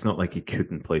it's not like he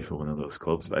couldn't play for one of those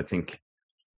clubs, but I think,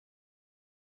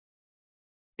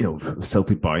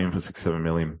 Celtic buy him for 6-7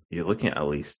 million. You're looking at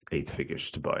least 8 figures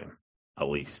to buy him, at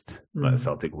least that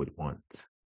Celtic would want.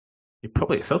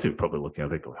 Celtic would probably look at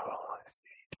it and go,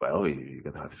 well, you're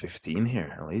going to have 15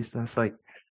 here at least. That's like,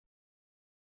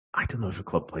 I don't know if a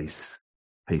club pays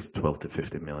 12 to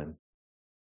 15 million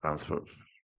pounds for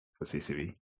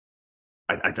CCV.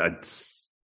 I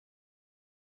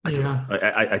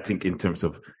think in terms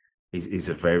of he's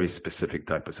a very specific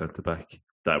type of centre back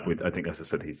that would, I think, as I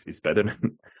said, he's better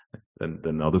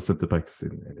than other centre backs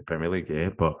in the Premier League. Yeah,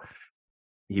 but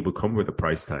he would come with a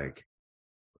price tag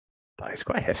that is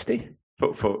quite hefty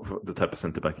for the type of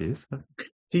centre back he is.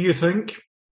 Do you think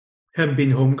him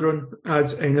being homegrown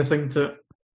adds anything to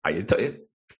it?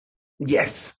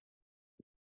 Yes,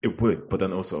 it would, but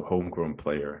then also a homegrown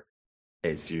player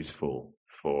is useful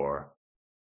for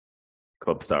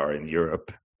clubs that are in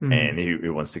Europe and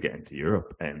who wants to get into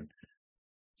Europe. And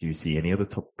do you see any other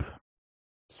top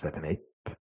 7, 8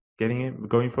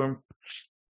 going for him?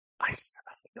 I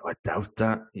doubt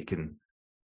that.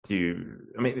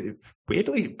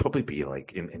 Weirdly, it'd probably be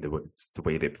like in the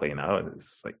way they play now.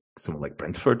 It's like someone like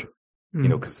Brentford,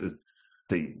 because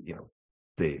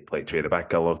they play trader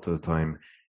back a lot of the time.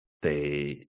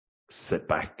 They sit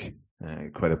back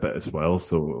quite a bit as well,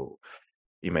 so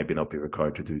you maybe not be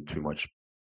required to do too much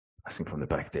passing from the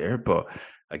back there. But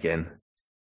again,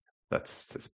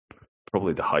 that's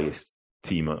probably the highest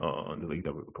team on the league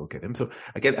that would go get him. So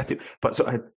again,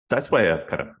 that's why I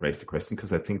kind of raised the question,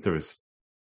 because I think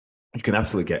you can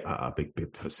absolutely get a big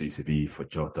bid for CCV, for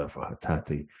Jota, for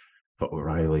Hatate, for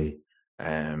O'Reilly,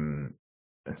 and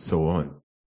so on.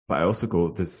 But I also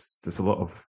go, there's a lot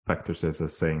of factors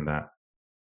as saying that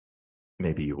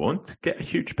maybe you won't get a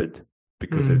huge bid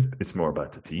because it's more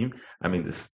about the team. I mean,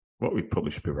 what we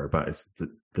probably should be worried about is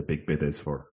the big bid is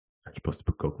for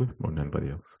Postecoglou more than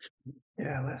anybody else.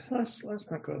 Yeah, let's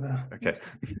not go there. Okay.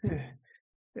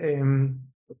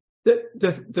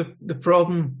 The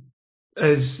problem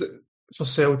is for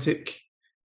Celtic,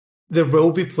 there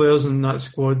will be players in that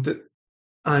squad that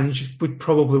Ange would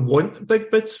probably want big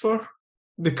bids for,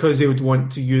 because they would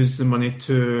want to use the money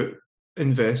to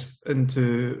invest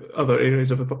into other areas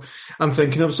of football. I'm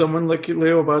thinking of someone like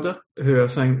Leo Bada, who I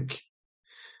think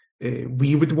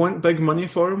we would want big money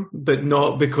for him, but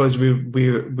not because we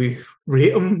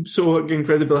rate him so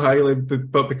incredibly highly,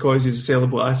 but because he's a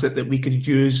sellable asset that we could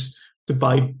use to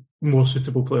buy more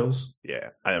suitable players. Yeah,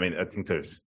 I mean, I think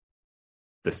there's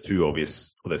two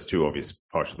obvious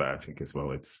parts of that, I think, as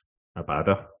well. It's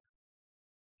Abada,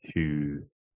 who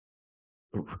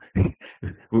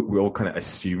we're all kind of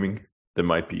assuming there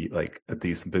might be like a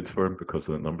decent bid for him because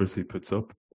of the numbers he puts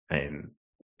up. And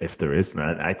if there is,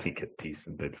 I think a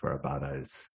decent bid for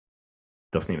Abada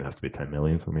doesn't even have to be 10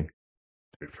 million for me,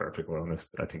 to be perfectly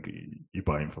honest. I think you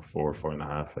buy him for 4.5.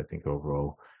 I think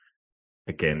overall,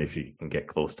 again, if you can get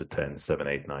close to 10, 7,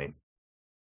 8, 9,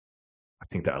 I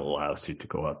think that allows you to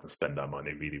go out and spend that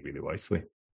money really, really wisely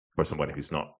for somebody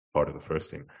who's not part of the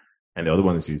first team. And the other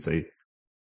one, as you say,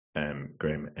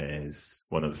 Graham, is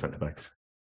one of the centre backs,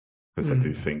 because I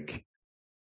do think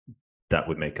that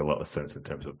would make a lot of sense in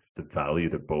terms of the value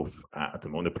they're both at the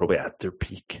moment, probably at their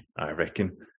peak, I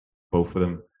reckon, both of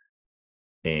them.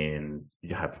 And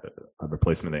you have a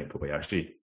replacement in Kobayashi,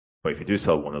 but if you do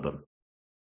sell one of them,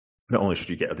 not only should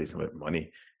you get a decent amount of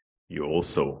money, you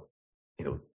also,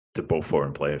 they're both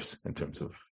foreign players in terms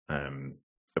of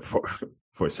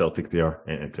for Celtic they are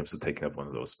in terms of taking up one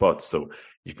of those spots. So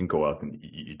you can go out and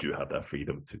you do have that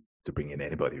freedom to bring in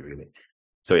anybody, really.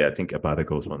 So yeah, I think Abada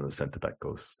goes, one of the centre back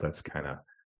goes. That's kind of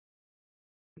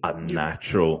a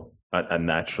natural,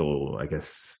 I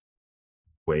guess,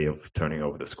 way of turning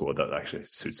over the squad that actually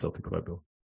suits Celtic quite well.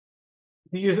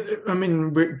 I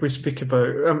mean, we speak about.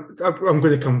 I'm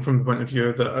going to come from the point of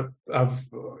view that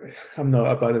I'm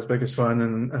not Abada's biggest fan,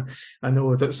 and I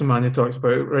know that Samani talks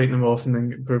about writing them off and then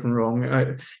getting proven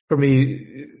wrong. For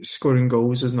me, scoring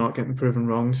goals is not getting proven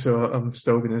wrong, so I'm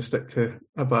still going to stick to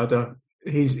Abada.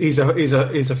 He's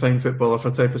a fine footballer for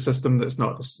a type of system that's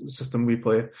not the system we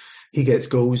play. He gets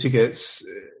goals, he gets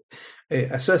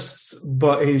assists,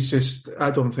 but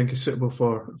I don't think he's suitable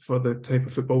for the type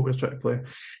of football we're trying to play.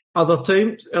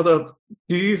 Do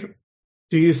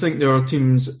you think there are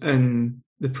teams in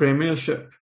the Premiership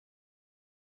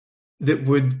that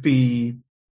would be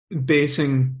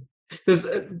basing?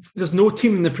 There's no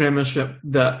team in the Premiership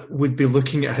that would be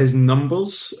looking at his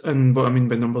numbers, and what I mean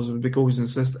by numbers would be goals and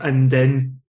assists, and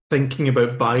then thinking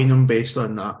about buying him based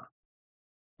on that.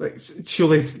 Like,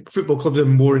 surely football clubs are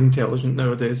more intelligent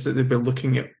nowadays that they'd be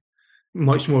looking at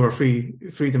much more of a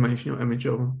three-dimensional image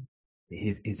of him.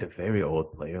 He's a very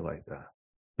odd player like that.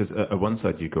 Because at one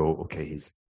side you go, okay,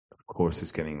 he's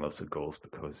getting lots of goals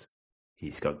because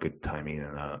he's got good timing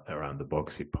and around the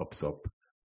box. He pops up.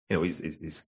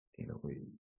 He's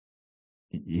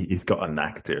got a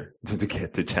knack there to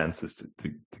get the chances to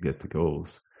get the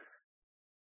goals.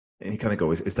 And you kind of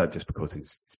go, is that just because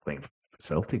he's playing for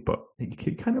Celtic? But you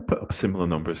can kind of put up similar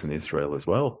numbers in Israel as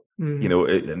well.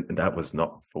 And that was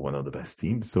not for one of the best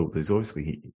teams. So there's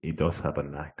obviously he does have a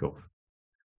knack of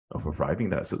arriving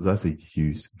that. So that's a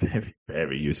very,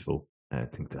 very useful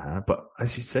thing to have. But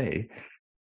as you say,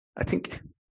 I think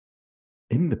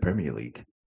in the Premier League,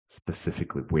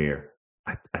 specifically where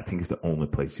I think it's the only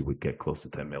place you would get close to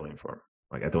 10 million for him.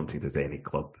 Like, I don't think there's any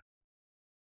club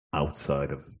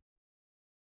outside of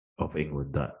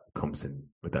England that comes in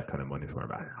with that kind of money for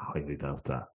him. I highly doubt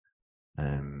that.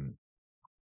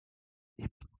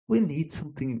 We need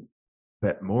something a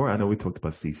bit more. I know we talked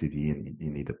about CCV and you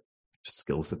need a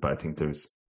skill set, but I think there's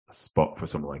a spot for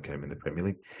someone like him in the Premier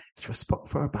League. Is there a spot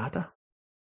for Abada?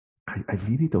 I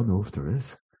really don't know if there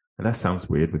is. And that sounds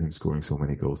weird with him scoring so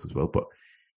many goals as well, but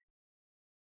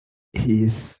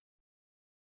he's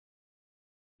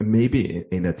maybe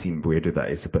in a team where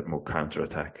that is a bit more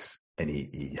counter-attacks and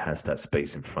he has that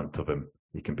space in front of him.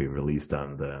 He can be released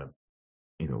down the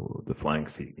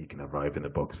flanks. He can arrive in the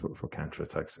box for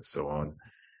counter-attacks and so on.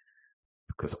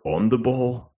 Because on the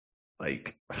ball,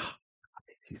 like,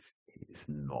 he's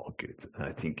not good. And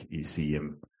I think you see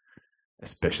him,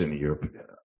 especially in Europe,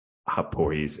 how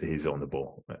poor he's on the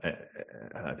ball.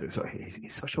 So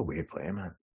he's such a weird player,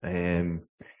 man.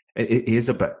 It is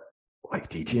a bit like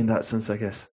Gigi in that sense, I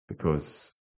guess,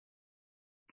 because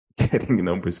getting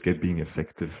numbers, being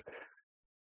effective,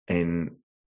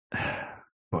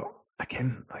 but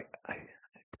again, like I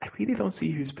really don't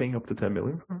see who's paying up to 10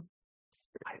 million for him.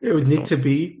 It would need to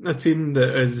be a team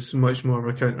that is much more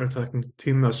of a counter-attacking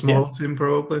team, a small team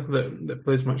probably, that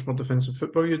plays much more defensive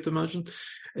football, you'd imagine.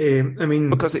 I mean...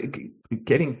 Because he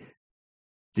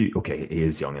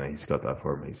is young and he's got that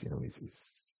form.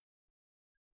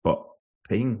 But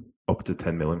paying up to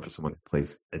 10 million for someone who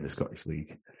plays in the Scottish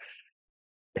League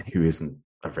and who isn't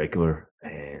a regular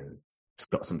and has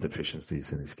got some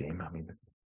deficiencies in his game, I mean,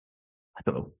 I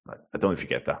don't know. I don't know if you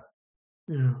get that.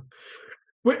 Yeah.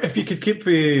 Wait, if you could keep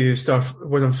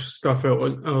one of Starfelt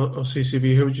or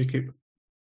CCV, who would you keep?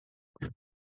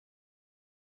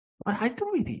 I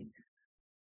don't really.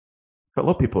 A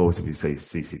lot of people always would say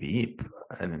CCV,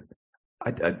 and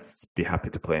I'd be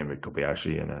happy to play him with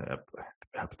Kobayashi, and I'd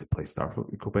be happy to play Starfelt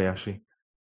with Kobayashi.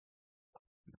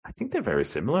 I think they're very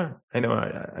similar. I know.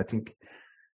 I think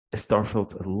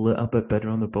Starfelt a little bit better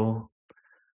on the ball.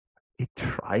 He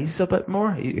tries a bit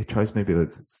more. He tries maybe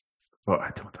but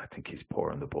I think he's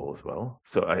poor on the ball as well.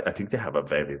 So I think they have a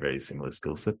very, very similar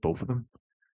skill set, both of them.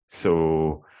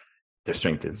 So their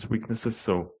strength is weaknesses.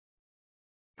 So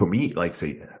for me, like,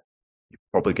 say, you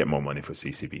probably get more money for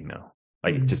CCV now,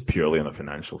 like just purely on a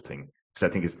financial thing. Because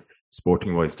I think it's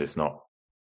sporting wise, there's not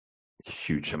a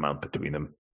huge amount between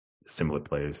them, similar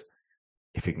players.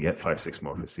 If you can get 5-6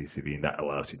 more for CCV and that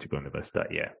allows you to go and invest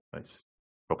that, I'd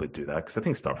probably do that. Because I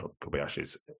think Starfelt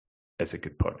Kobayashi is a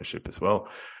good partnership as well.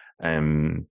 But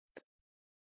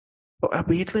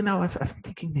weirdly now, I'm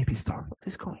thinking maybe Starfelt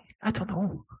is going. I don't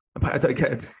know, but I don't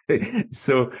get it.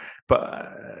 So, but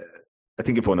I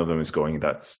think if one of them is going,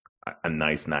 that's a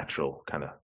nice natural kind of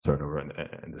turnover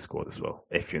in the squad as well.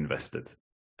 If you invested,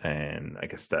 and I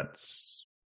guess that's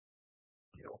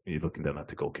you're looking then at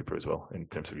the goalkeeper as well in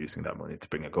terms of using that money to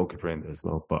bring a goalkeeper in as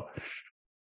well. But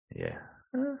I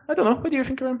don't know. What do you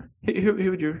think, Graham? Who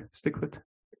would you stick with?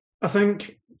 I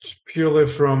think purely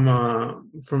from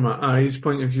an eyes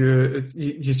point of view,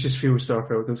 you just feel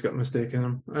Starfelt has got a mistake in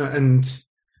him, and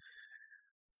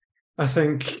I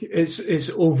think it's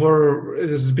over.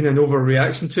 There's been an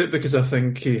overreaction to it because I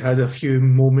think he had a few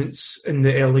moments in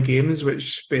the early games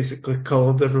which basically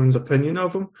colored everyone's opinion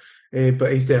of him.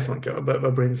 But he's definitely got a bit of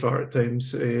a brain fart at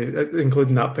times,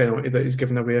 including that penalty that he's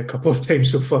given away a couple of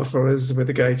times so far for us, where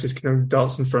the guy just kind of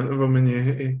darts in front of him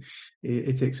and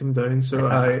he takes him down. So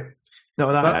I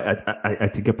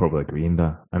think I probably agree in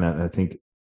that, and I think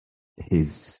there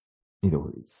was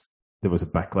a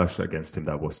backlash against him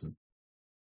that wasn't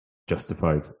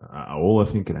justified at all. I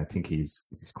think, and I think he's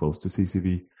close to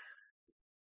CCV.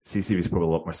 CCV is probably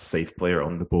a lot more safe player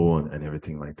on the ball and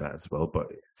everything like that as well, but.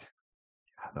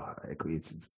 I agree.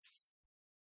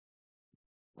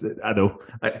 I know.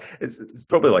 It's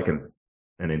probably like an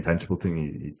intangible thing.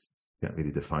 You can't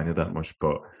really define it that much,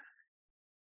 but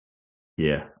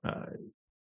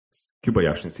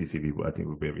Kubayashi and CCV, I think,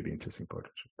 would be a really interesting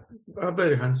partnership. A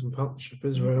very handsome partnership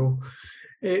as well.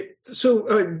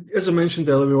 As I mentioned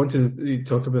earlier, we wanted to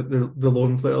talk about the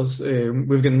loan players.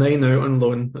 We've got 9 out on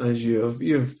loan, as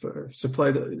you've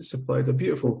supplied a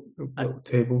beautiful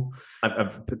table.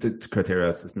 I've put the criteria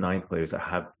as 9 players that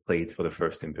have played for the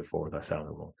first team before that's out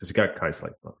on loan. Because you got guys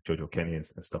like Jojo Kenny and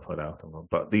stuff like that out on loan,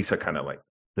 but these are kind of like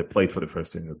they played for the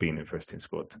first team, they've been in first team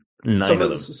squad. 9 of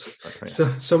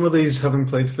them. Some of these having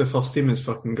played for the first team is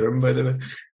fucking grim, by the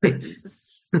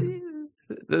way.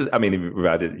 I mean, we've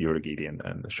added Urhoghide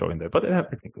and Shaw in there, but I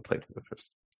think we played for the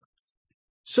first.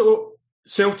 So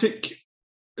Celtic,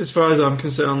 as far as I'm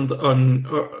concerned,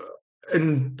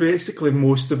 and basically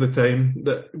most of the time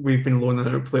that we've been loaning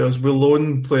out players, we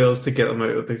loan players to get them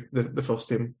out of the first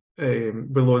team.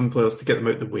 We loan players to get them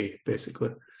out of the way,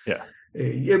 basically. Yeah.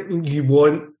 You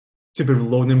want to be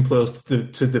loaning players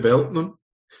to develop them.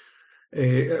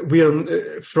 We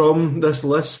are from this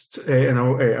list, and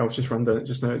I'll just run down it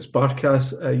just now. It's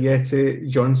Barkas, Yeti,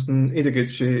 Johnson,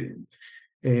 Ideguchi,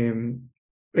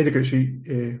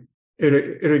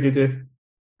 Urhoghide,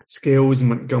 Scales,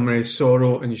 Montgomery,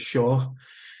 Soro, and Shaw.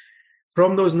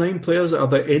 From those 9 players, are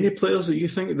there any players that you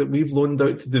think that we've loaned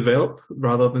out to develop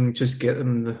rather than just get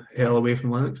them the hell away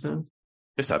from Lennox now?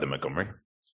 Just Adam Montgomery.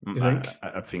 You think?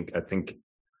 I think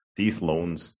these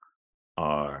loans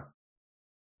are.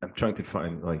 I'm trying to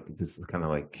find like this is kind of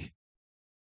like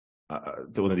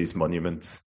one of these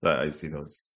monuments that is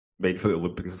made for the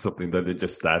Olympics or something that they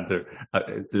just stand there.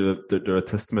 They're a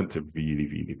testament to really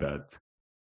really bad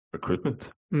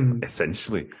recruitment.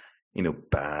 Essentially,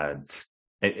 bad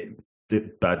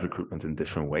recruitment in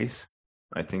different ways.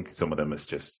 I think some of them is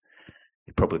just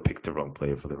you probably picked the wrong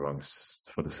player for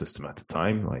the system at the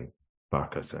time, like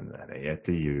Barkas and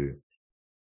Ayeti.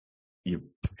 You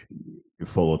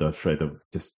follow that thread of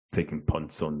just taking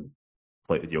punts on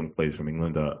young players from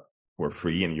England that were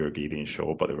free in Urhoghide and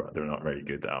Shaw, but they're not very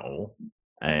good at all.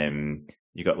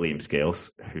 You got Liam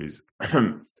Scales, who's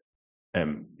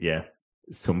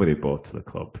somebody bought to the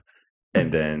club,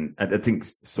 and I think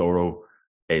Soro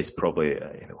is probably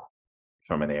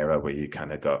from an era where you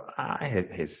kind of got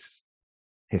here's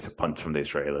a punt from the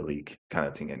Israeli league kind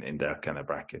of thing in that kind of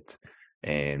bracket,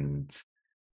 and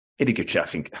Ideguchi,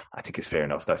 I think is fair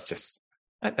enough. That's just,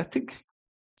 I think,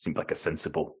 seemed like a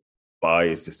sensible buy.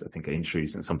 It's just, I think,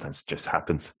 injuries and sometimes it just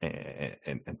happens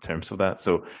in terms of that.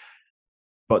 So,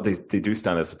 but they do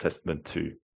stand as a testament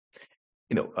to,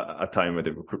 a time where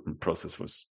the recruitment process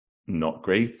was not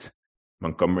great.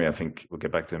 Montgomery, I think we'll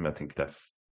get back to him. I think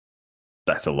that's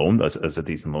a loan, as a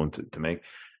decent loan to make.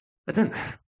 But then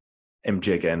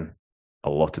MJ again,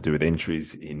 a lot to do with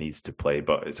injuries. He needs to play,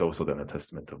 but it's also then a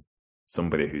testament to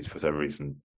somebody who's, for some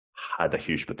reason, had a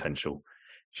huge potential,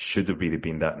 should have really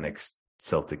been that next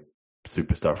Celtic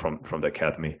superstar from the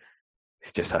academy.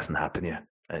 It just hasn't happened yet.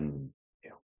 And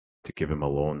to give him a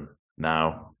loan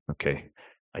now, okay,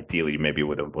 ideally maybe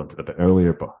would have wanted a bit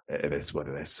earlier, but it is what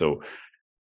it is. So,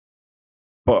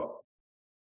 but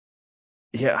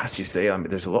yeah, as you say, I mean,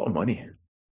 there's a lot of money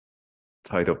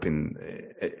tied up in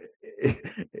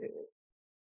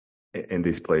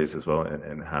these players as well,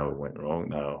 and how it went wrong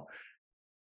now.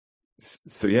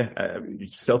 So yeah,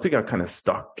 Celtic are kind of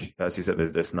stuck. As you said,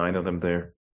 there's 9 of them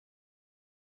there.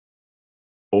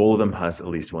 All of them has at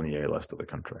least 1 year left of the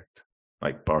contract.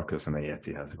 Like Barkas and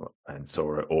Ayeti has, and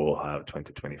Sora all have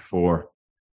 2024.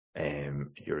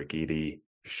 Urhoghide,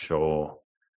 Shaw,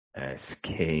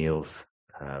 Scales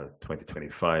have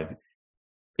 2025.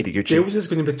 Ideguchi. Scales is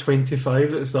going to be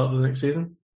 25 at the start of the next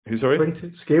season. Who's sorry?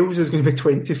 Scales is going to be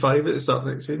 25 at the start of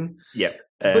the next season. Yeah.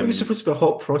 But he's supposed to be a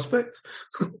hot prospect.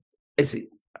 Is he?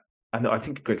 I know. I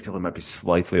think Greg Taylor might be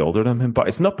slightly older than him, but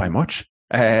it's not by much.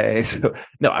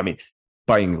 No, I mean,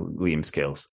 buying Liam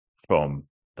Scales from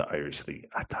the Irish League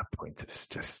at that point is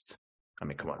just. I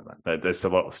mean, come on, man. There's a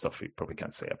lot of stuff we probably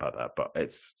can't say about that, but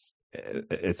it's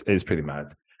pretty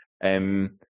mad.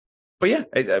 But yeah,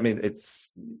 I mean, it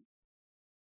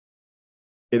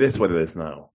is what it is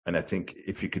now, and I think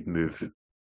if you could move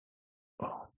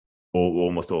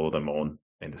almost all of them on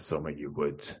in the summer, you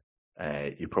would.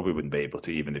 You probably wouldn't be able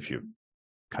to, even if you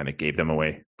kind of gave them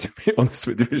away, to be honest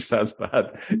with you, which sounds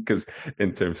bad, because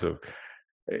in terms of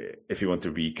if you want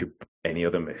to recoup any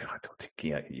of them, I don't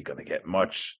think you're going to get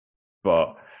much.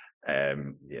 But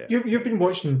yeah, you've been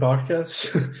watching Barkas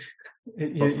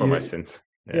for my sins.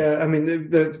 Yeah, I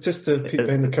mean, just to peek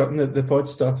behind the curtain, the pod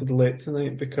started late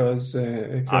tonight because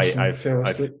I fell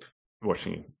asleep.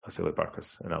 Watching Vasily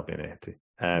Barkas and Albion Ayeti.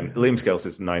 Liam Scales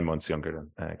is 9 months younger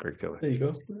than Greg Taylor. There you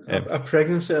go. A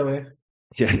pregnancy away.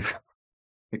 Yeah,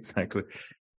 exactly.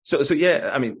 So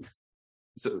yeah, I mean,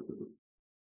 so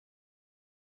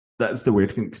that's the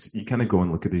weird thing. 'Cause you kind of go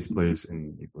and look at these players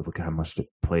and you look at how much they've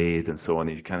played and so on.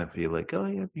 And you kind of feel like, oh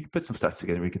yeah, you can put some stats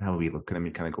together. We can have a wee look at them.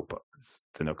 You kind of go, but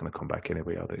they're not going to come back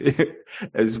anyway, are they?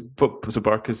 So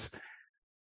Barkas,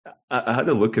 I had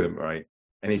a look at him, right?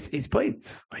 And he's played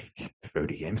like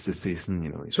 30 games this season, you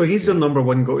know. So he's the number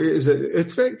one goal. Is it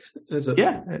Utrecht? Is it?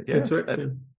 Yeah. Utrecht, yeah.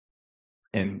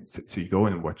 And so you go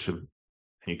in and watch him,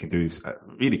 and you can do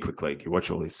really quick, like you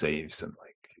watch all his saves and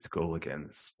like his goal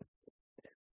against,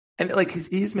 and like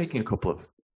he's making a couple of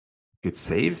good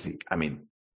saves. He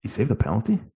saved a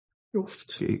penalty,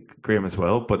 Graham as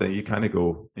well. But then you kind of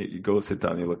go sit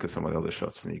down, you look at some of the other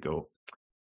shots, and you go,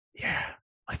 yeah,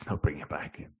 let's not bring it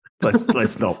back.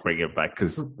 Let's not bring it back,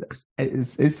 because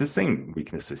it's the same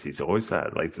weaknesses he's always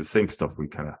had. Like it's the same stuff we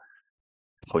kind of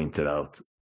pointed out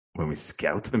when we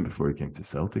scouted him before he came to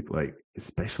Celtic. Like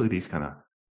especially these kind of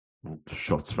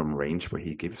shots from range where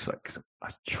he gives like some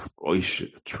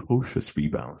atrocious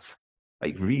rebounds,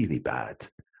 like really bad,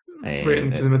 right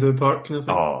into the middle of the park kind of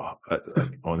thing.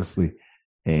 Like, honestly,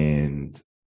 and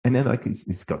then like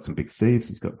he's got some big saves.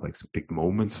 He's got like some big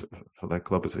moments for that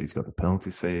club. So he's got the penalty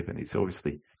save, and he's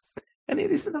obviously. And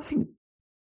it is nothing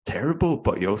terrible,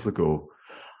 but you also go,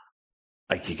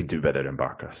 like, he can do better than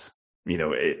Barkas. You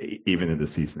know, even in the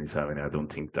season he's having, I just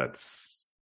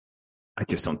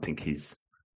don't think he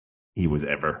was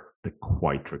ever the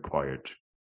quite required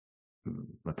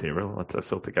material at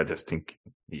Celtic. I just think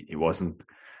he wasn't.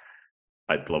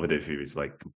 I'd love it if he was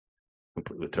like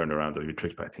completely turned around at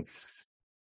Utrecht, but I think it's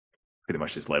pretty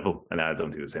much his level. And I don't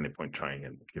think there's any point trying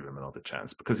and give him another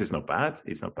chance, because he's not bad.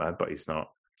 He's not bad, but he's not.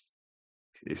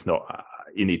 It's not.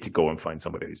 You need to go and find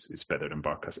somebody who's better than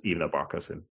Barkas, even though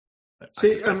Barkas.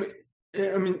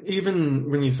 I mean, even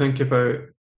when you think about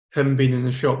him being in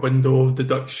the shop window of the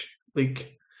Dutch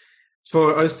league,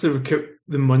 for us to recoup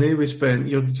the money we spent,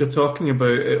 you're talking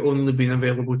about it only being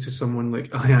available to someone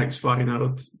like Ajax,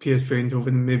 Feyenoord, PSV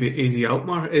Eindhoven, maybe AZ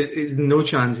Alkmaar. It's no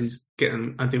chance he's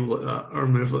getting a deal like that or a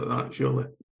move like that, surely.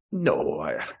 No,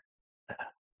 I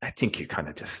think you kind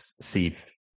of just see.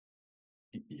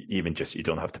 Even just you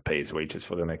don't have to pay his wages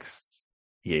for the next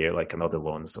year, like another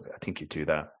loan. So I think you do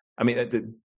that. I mean,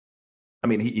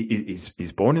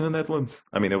 he's born in the Netherlands.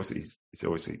 I mean, obviously he's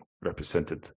obviously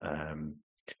represented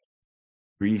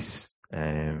Greece,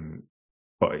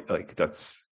 but like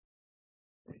that's,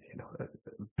 you know,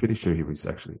 I'm pretty sure he was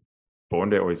actually born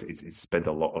there, or he's spent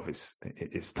a lot of his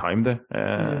time there,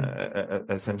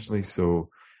 essentially. So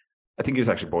I think he was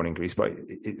actually born in Greece, but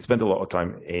he spent a lot of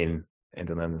time in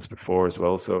the Netherlands before as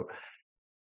well. So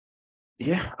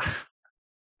yeah,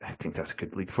 I think that's a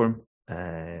good league for him,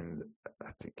 and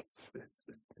I think it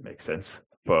makes sense.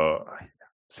 But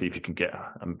see if you can get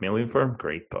 $1 million for him,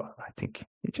 great. But I think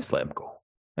you just let him go.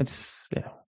 It's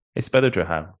better to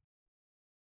have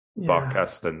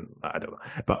Barkas than, I don't know.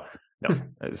 But no,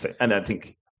 and I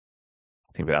think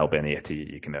with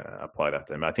Albanieti you can apply that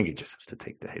to him. I think he just has to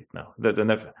take the hit now. They're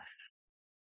never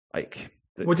like.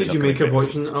 What did you make of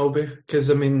watching Albi? Because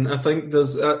I mean, I think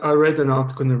I read an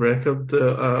article in the Record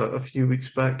a few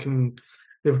weeks back, and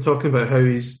they were talking about how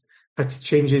he's had to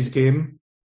change his game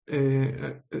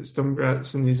at Sturm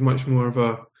and he's much more of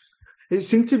a. It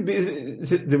seemed to be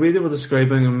the way they were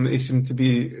describing him. He seemed to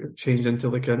be changed into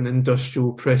like an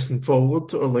industrial pressing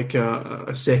forward, or like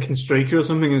a second striker or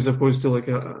something, as opposed to like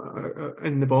a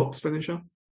in the box finisher.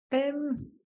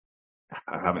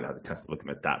 I haven't had a chance to look at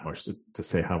it that much to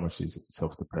say how much he's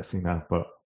self-depressing now, but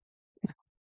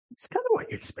it's kind of what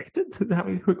you expected to have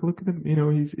a quick look at him. You know,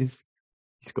 he's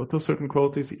got those certain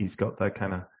qualities. He's got that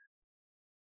kind of.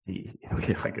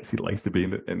 I guess he likes to be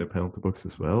in the penalty box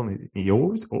as well, and he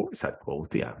always had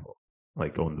quality at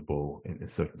like on the ball in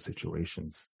certain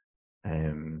situations.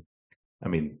 I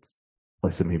mean,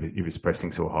 bless him, he was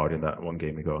pressing so hard in that one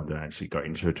game he got under, and actually got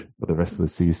injured for the rest of the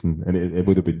season, and it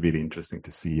would have been really interesting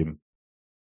to see him.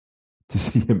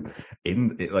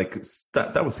 In it, like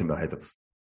that was him ahead of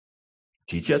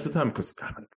Gigi at the time, because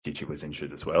Gigi was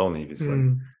injured as well, and he was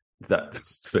like that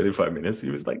 25 minutes. He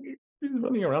was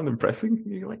running around and pressing.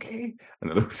 You're like, hey, and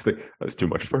it was like that was too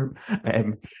much for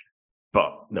him.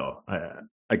 But no,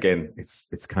 again,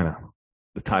 it's kind of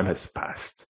the time has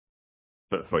passed.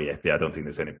 But for Yeti, I don't think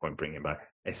there's any point bringing him back,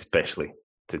 especially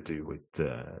to do with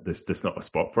there's not a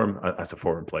spot for him as a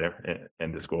foreign player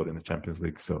in the squad in the Champions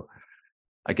League. So.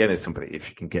 Again, it's somebody, if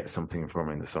you can get something from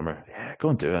him in the summer, yeah, go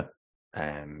and do it.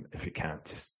 If you can't,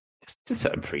 just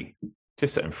set him free.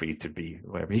 Just set him free to be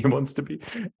wherever he wants to be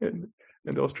in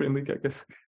the Austrian league, I guess.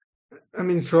 I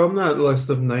mean, from that list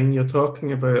of 9, you're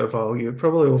talking about a value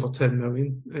probably over 10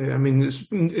 million. I mean,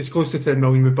 it's close to 10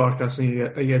 million with Barkas and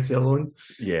Yeti alone.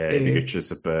 Yeah, Ilic is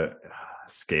about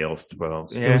Scales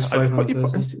 12. Scales Yeah,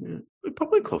 500,000.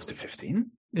 probably close to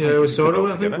 15. Yeah, Like, it if was you put it sort of, all I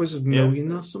think together. it was a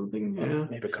million or something. Yeah.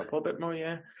 Maybe a couple, a bit more,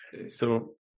 yeah.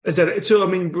 So, Is that so?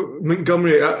 I mean,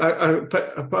 Montgomery.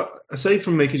 Aside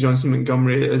from Mikey Johnson,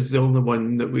 Montgomery is the only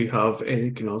one that we have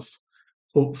any kind of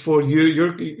hope for.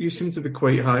 You seem to be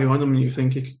quite high on him, and you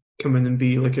think he could come in and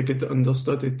be like a good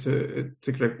understudy to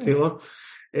Greg Taylor.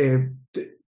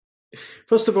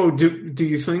 First of all, do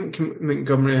you think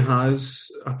Montgomery has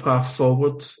a path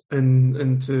forward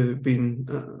into being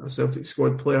a Celtic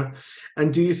squad player?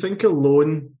 And do you think a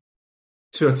loan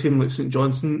to a team like St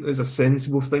Johnstone is a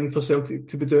sensible thing for Celtic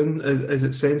to be doing? Is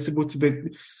it sensible to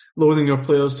be loaning your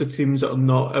players to teams that are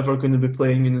not ever going to be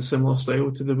playing in a similar style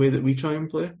to the way that we try and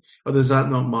play? Or does that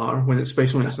not matter,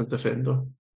 especially when it's a defender?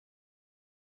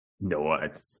 No,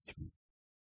 it's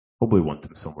probably want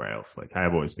them somewhere else. Like,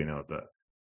 I've always been of the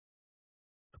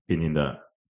opinion that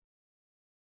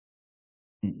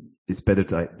it's better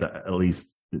that at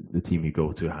least the team you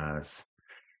go to has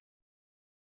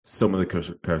some of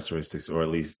the characteristics, or at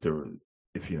least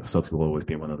Celtic will always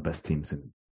be one of the best teams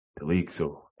in the league,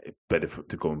 so it's better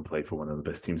to go and play for one of the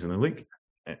best teams in the league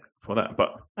for that.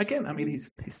 But again, I mean,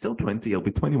 he's still 20. He'll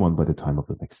be 21 by the time of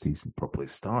the next season properly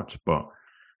starts. But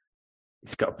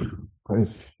he's got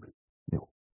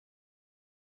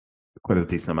quite a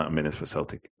decent amount of minutes for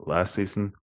Celtic last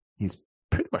season. He's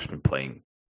pretty much been playing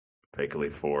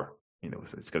regularly for,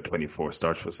 he's got 24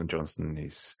 starts for St Johnstone.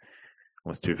 He's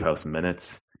almost 2,000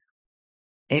 minutes.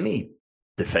 Any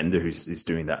defender who's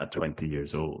doing that at 20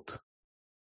 years old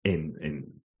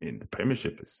in the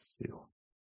Premiership is,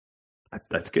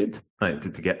 that's good. Right?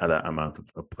 To get that amount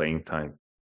of playing time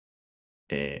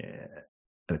at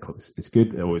the club is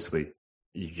good. Obviously,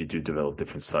 you do develop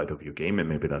different side of your game, and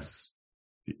maybe that's,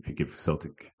 if you give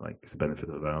Celtic the benefit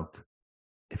of the doubt.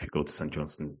 If you go to St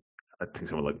Johnstone, I think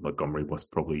someone like Montgomery was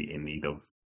probably in need of,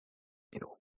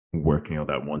 working on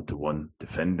that one-to-one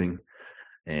defending,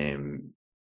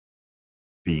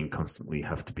 being constantly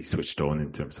have to be switched on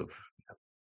in terms of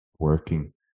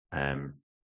working in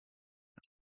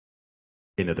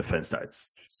a defense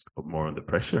that's put more under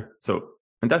pressure. So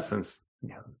in that sense,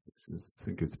 this is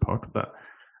a good part of that.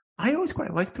 I always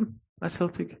quite liked him at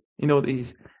Celtic.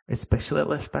 He's especially at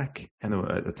left back.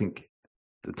 I think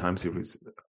the times he was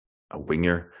a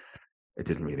winger, it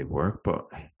didn't really work, but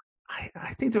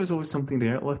I think there was always something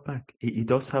there at left back. He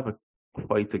does have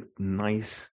quite a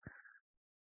nice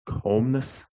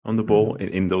calmness on the ball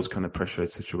in those kind of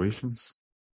pressurized situations.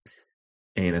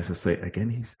 And as I say, again,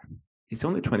 he's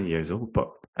only 20 years old,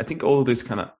 but I think all of this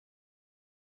kind of,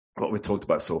 what we talked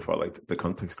about so far, like the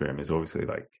context, Graham, is obviously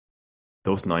like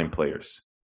those 9 players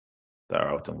that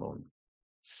are out on loan.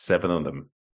 7 of them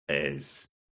is,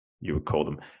 you would call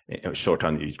them, in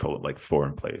shorthand, you'd call it like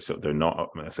foreign players. So they're not,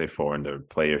 when I say foreign, they're a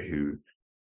player who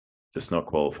does not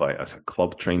qualify as a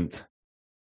club-trained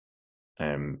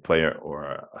player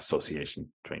or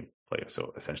association-trained player.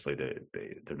 So essentially,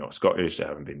 they're not Scottish. They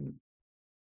haven't been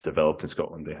developed in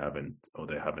Scotland. They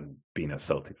haven't been at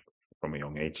Celtic from a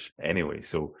young age anyway.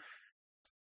 So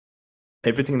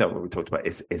everything that we talked about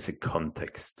is a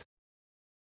context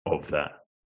of that,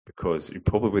 because you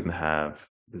probably wouldn't have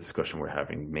the discussion we're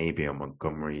having maybe on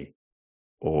Montgomery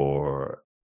or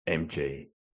MJ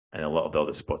and a lot of the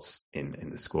other spots in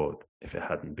the squad if it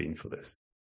hadn't been for this.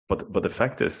 But the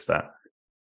fact is that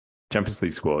Champions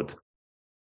League squad,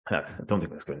 I don't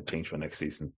think that's going to change for next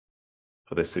season.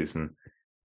 For this season,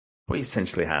 what you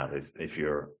essentially have is, if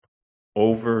you're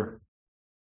over,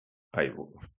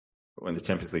 when the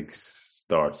Champions League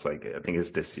starts, I think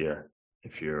it's this year,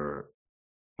 if you're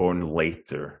born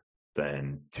later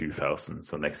than 2000,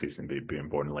 so next season being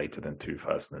born later than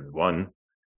 2001,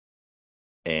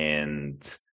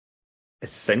 and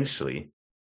essentially,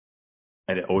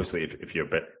 and obviously if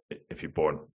you're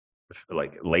born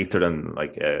later than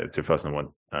 2001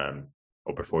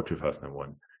 or before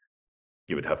 2001,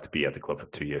 you would have to be at the club for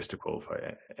 2 years to qualify.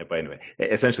 But anyway,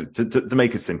 essentially, to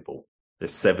make it simple,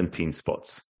 there's 17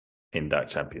 spots in that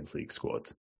Champions League squad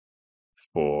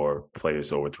for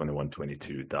players over 21,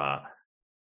 22 that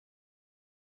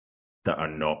are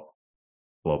not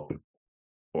club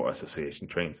or association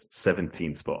trains.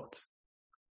 17 spots.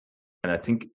 And I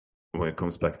think when it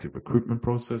comes back to recruitment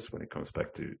process, when it comes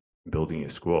back to building a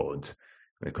squad,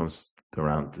 when it comes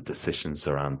around the decisions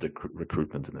around the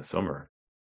recruitment in the summer,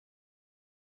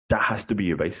 that has to be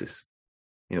your basis.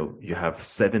 You have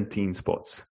 17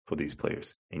 spots for these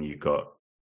players, and you got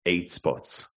 8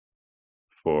 spots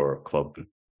for club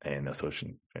and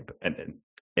association. And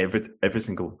every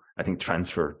single, I think,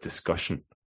 transfer discussion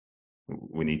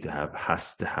we need to have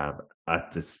has to have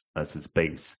at this as its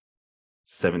base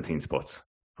 17 spots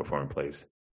for foreign players,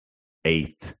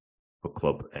 8 for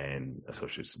club and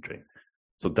association training.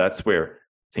 So that's where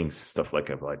stuff like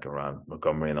around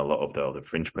Montgomery and a lot of the other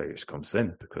fringe players comes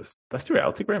in, because that's the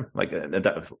reality, Graham. Like, and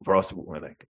that for us,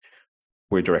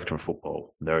 we're director of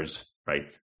football nerds,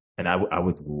 right? And I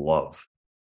would love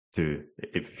to,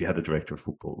 if you had a director of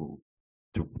football,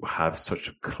 to have such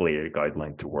a clear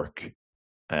guideline to work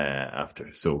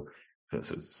after. So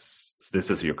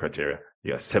this is your criteria.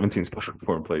 You got 17 special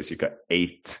foreign players. You got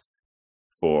 8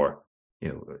 for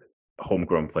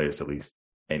homegrown players at least,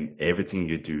 and everything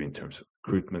you do in terms of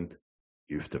recruitment,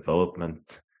 youth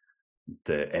development,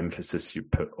 the emphasis you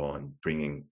put on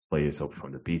bringing players up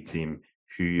from the B team,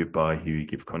 who you buy, who you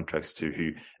give contracts to,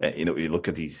 who you look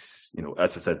at these.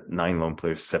 As I said, 9 loan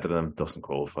players, 7 of them doesn't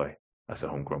qualify as a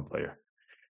homegrown player.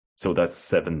 So that's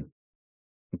 7.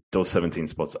 Those 17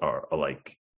 spots are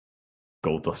like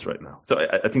gold dust right now. So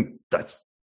I think that's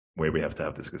where we have to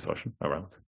have this discussion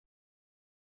around.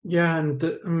 Yeah, and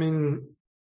I mean,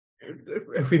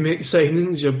 if we make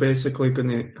signings, you're basically going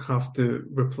to have to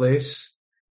replace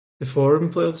the foreign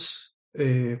players.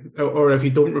 Or if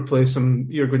you don't replace them,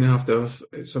 you're going to have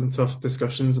some tough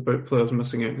discussions about players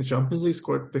missing out in the Champions League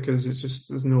squad, because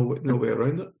there's no way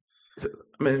around it. So,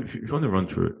 I mean, if you want to run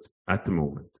through it, at the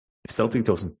moment, if Celtic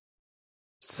doesn't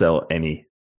sell any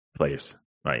players,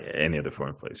 right, any other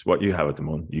foreign players, what you have at the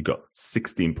moment, you got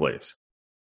 16 players.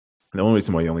 And the only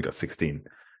reason why you only got 16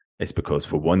 is because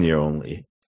for 1 year only,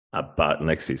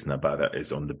 next season, Abada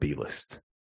is on the B list,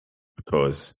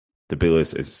 because the B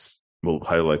list will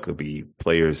highly likely be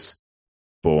players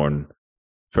born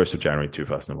 1st of January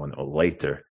 2001 or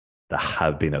later that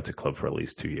have been at the club for at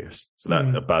least 2 years. So that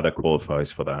Abada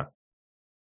qualifies for that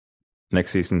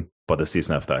next season, but the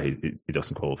season after that, he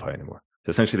doesn't qualify anymore. So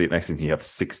essentially, next season, you have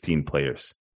 16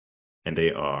 players, and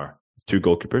they are 2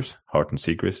 goalkeepers, Hart and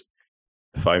Siegrist,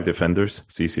 5 defenders,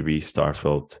 CCV,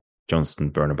 Starfelt,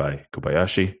 Johnston, Bernaby,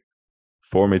 Kobayashi,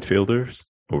 4 midfielders,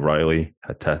 O'Reilly,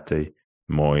 Hatate,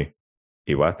 Moy,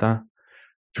 Iwata,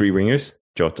 3 wingers,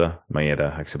 Jota,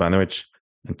 Maeda, Haksabanovic,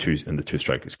 and the 2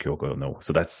 strikers, Kyogo No.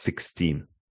 So that's 16.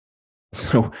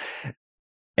 So,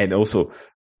 and also,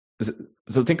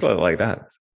 so think about it like that.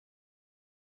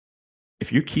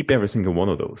 If you keep every single one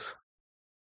of those,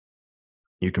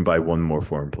 you can buy 1 more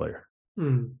foreign player.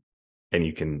 And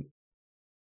you can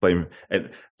play.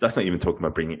 And that's not even talking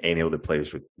about bringing any other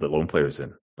players with the loan players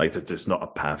in. Like, there's not a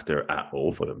path there at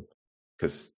all for them,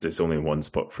 because there's only 1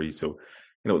 spot free. So,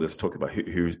 there's talk about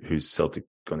who's Celtic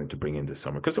going to bring in this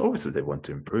summer, because obviously they want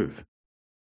to improve.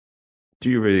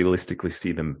 Do you realistically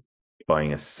see them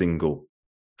buying a single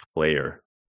player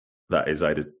that is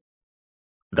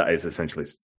essentially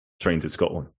trained in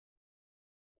Scotland?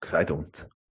 Because I don't.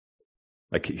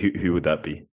 Like, who would that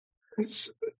be? It's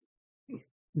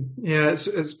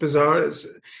bizarre.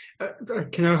 I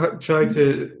kind of tried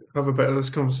to have a bit of this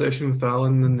conversation with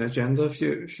Alan in the agenda a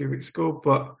few weeks ago,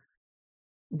 but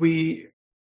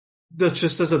there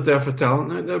just is a dearth of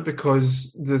talent out there,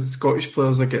 because the Scottish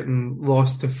players are getting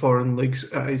lost to foreign leagues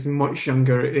at a much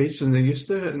younger age than they used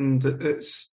to, and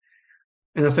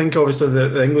I think obviously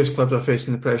the English clubs are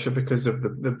facing the pressure because of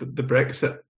the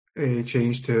Brexit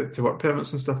change to work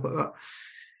permits and stuff like that.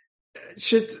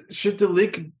 Should the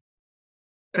league,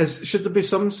 should there be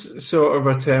some sort of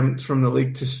attempt from the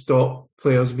league to stop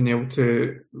players being able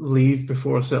to leave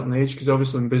before a certain age? Because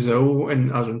obviously in Brazil and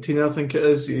Argentina, I think it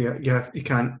is, you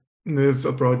can't move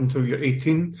abroad until you're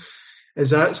 18. Is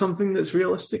that something that's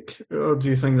realistic, or do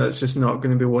you think that's just not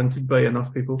going to be wanted by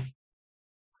enough people?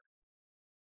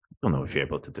 I don't know if you're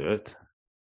able to do it.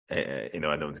 I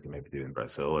don't think maybe do it in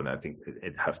Brazil, and I think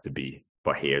it has to be,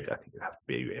 but here I think it has to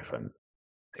be a UEFA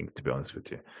thing, to be honest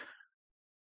with you.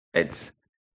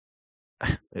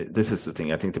 This is the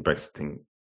thing. I think the Brexit thing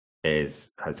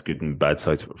has good and bad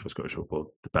sides for Scottish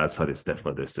football. The bad side is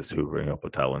definitely this hoovering up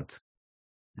of talent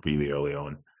really early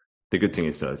on. The good thing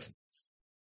is that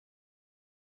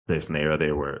there's an era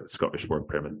there where Scottish work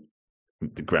permit,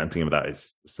 the granting of that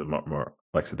is a lot more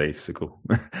lackadaisical.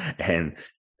 And,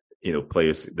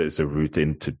 players, there's a route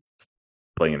into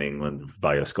playing in England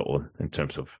via Scotland, in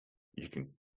terms of you can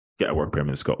get a work permit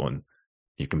in Scotland,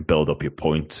 you can build up your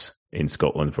points in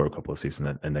Scotland for a couple of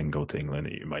seasons, and then go to England.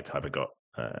 You might have got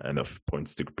enough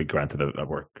points to be granted a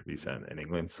work visa in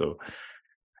England. So,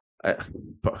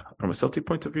 but from a Celtic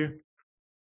point of view,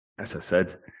 as I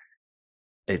said,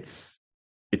 it's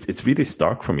really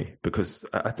stark for me, because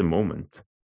at the moment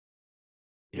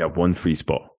you have 1 free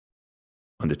spot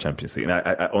on the Champions League, and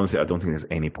I honestly, I don't think there's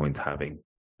any point having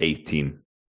 18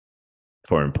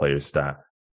 foreign players that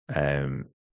in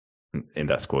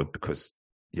that squad, because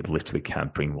you literally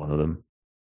can't bring one of them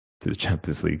to the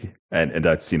Champions League, and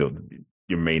that's your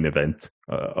main event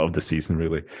of the season,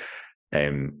 really.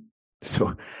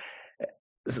 So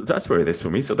that's where it is for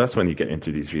me. So that's when you get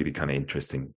into these really kind of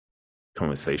interesting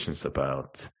conversations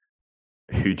about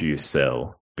who do you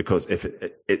sell, because if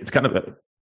it's kind of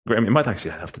Graham, it might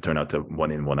actually have to turn out to one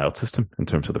in, one out system in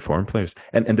terms of the foreign players,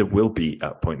 and there will be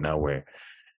a point now where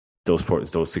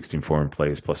those 16 foreign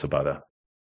players plus about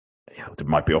there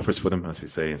might be offers for them, as we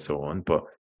say, and so on. But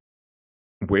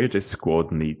where this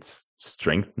squad needs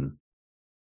strengthen,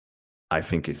 I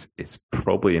think it's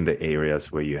probably in the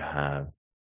areas where you have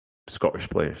Scottish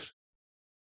players.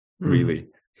 Really,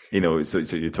 so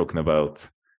you're talking about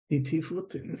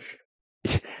ET14.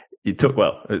 You took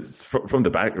it's from the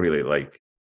back, really, like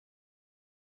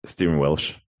Stephen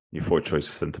Welsh, your fourth choice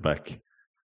centre back.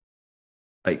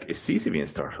 Like if CCV and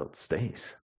Starfelt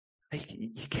stays, like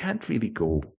you can't really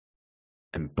go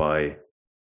and buy.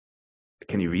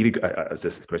 Can you really? As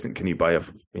this question, can you buy a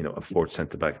fourth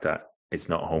centre back that is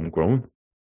not homegrown?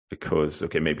 Because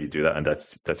maybe you do that, and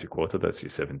that's your quota, that's your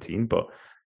 17. But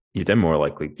you're then more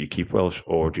likely you keep Welsh,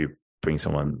 or do you bring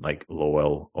someone like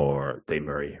Lowell or Dave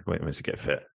Murray once you get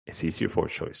fit? It's easier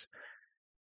fourth choice.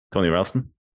 Tony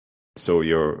Ralston. So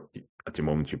you're at the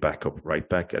moment you back up right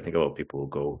back. I think a lot of people will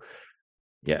go,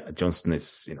 yeah, Johnston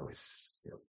is a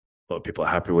lot of people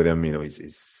are happy with him.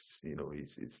 He's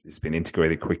been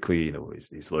integrated quickly.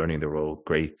 He's learning the role,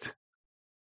 great.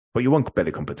 But you want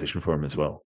better competition for him as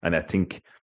well. And I think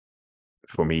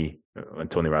for me, when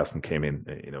Tony Ralston came in,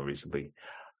 recently,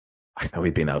 I know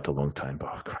he'd been out a long time,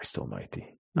 but Christ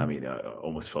Almighty, I mean, I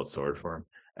almost felt sorry for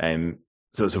him.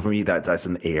 So for me, that's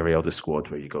an area of the squad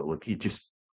where you go, look, you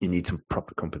need some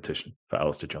proper competition for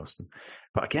Alistair Johnston.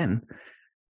 But again,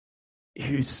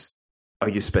 are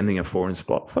you spending a foreign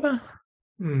spot for that?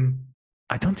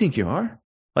 I don't think you are.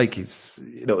 Like it's,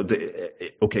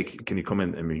 can you come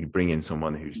in and you bring in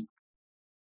someone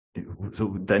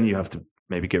so then you have to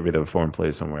maybe get rid of a foreign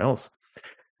player somewhere else.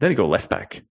 Then you go left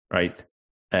back, right?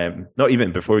 Not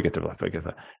even before we get to left back,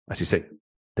 as you say,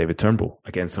 David Turnbull,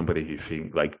 again, somebody who feel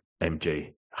like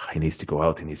MJ, he needs to go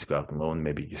out on loan.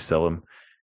 Maybe you sell him.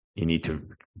 You need to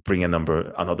bring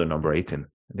another number 8 in. And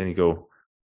then you go,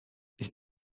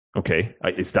 okay,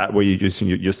 is that where you're using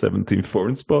your 17th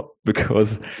foreign spot?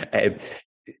 Because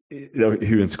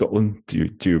who in Scotland do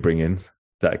you bring in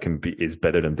that is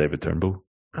better than David Turnbull?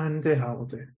 Andy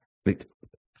Halliday,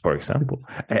 for example.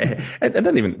 And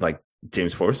then even like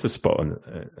James Forrester's spot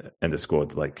in the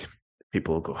squad, like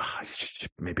people will go, you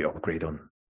should maybe upgrade on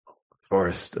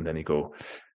Forrest, and then you go,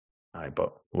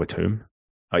 but with whom?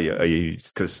 Are you?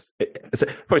 Because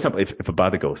for example, if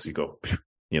Abada goes, you go,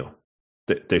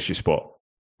 there's your spot.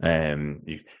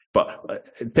 But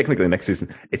technically next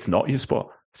season it's not your spot.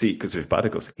 See, because if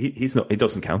Abada goes, he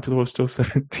doesn't count towards those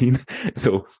 17.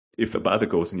 So if Abada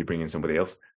goes and you bring in somebody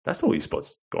else, that's all your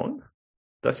spots gone.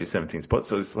 That's your 17 spot.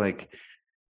 So it's like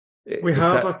we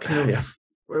have a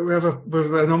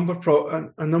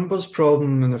numbers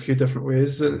problem in a few different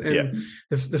ways. And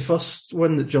the first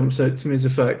one that jumps out to me is the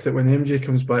fact that when MJ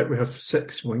comes back, we have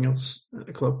 6 wingers at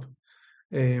the club.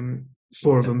 4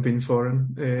 of them being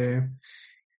foreign.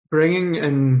 Bringing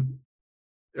in,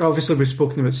 obviously we've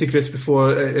spoken about secrets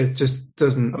before, it just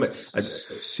doesn't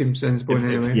seem sensible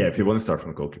anyway. If you want to start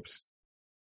from goalkeepers,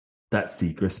 that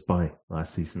Seagrass buy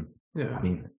last season, I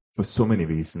mean, for so many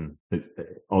reasons,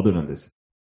 other than this,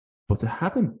 but to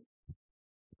have him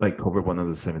cover one of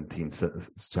the 17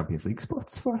 Champions League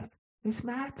spots for it is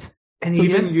mad. And so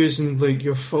even using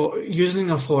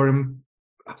using a foreign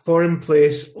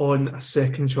place on a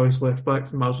second choice left back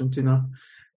from Argentina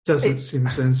doesn't seem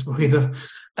sensible either.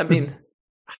 I mean,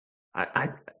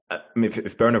 I mean,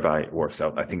 if Bernabei works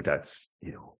out, I think that's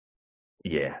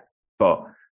but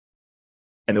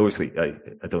and obviously I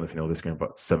don't know if you know this,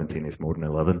 but 17 is more than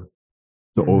 11,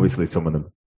 so obviously some of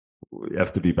them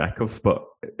have to be backups. But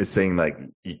it's saying like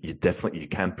you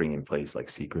can't bring in players like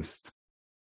Seagrass,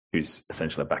 who's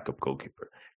essentially a backup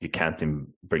goalkeeper. You can't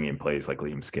bring in players like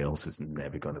Liam Scales, who's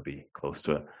never going to be close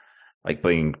to it. Like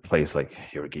bringing players like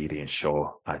Urhoghide and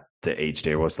Shaw at the age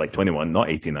there was like 21,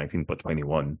 not 18, 19, but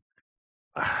 21.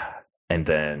 And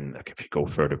then if you go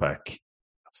further back,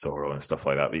 Soro and stuff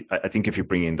like that, I think if you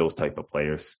bring in those type of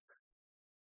players,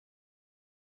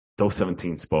 those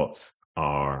 17 spots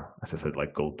are, as I said,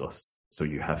 like gold dust. So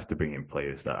you have to bring in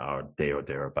players that are there or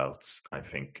thereabouts, I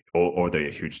think, or they're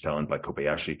a huge talent like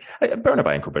Kobayashi.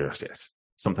 Bernabei and Kobayashi, yes,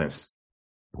 sometimes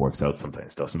works out,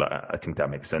 sometimes doesn't, but I think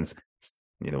that makes sense.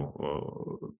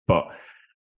 But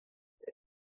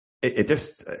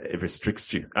it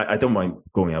restricts you. I don't mind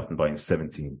going out and buying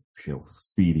 17,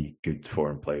 really good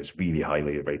foreign players, really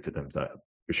highly rated them that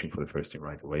pushing for the first team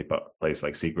right away. But players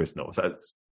like Siegrist, no. So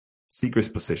Siegrist's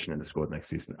position in the squad next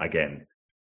season, again,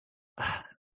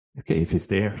 okay, if he's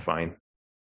there, fine.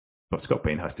 But Scott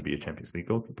Bain has to be a Champions League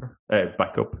goalkeeper,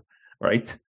 backup,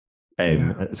 right?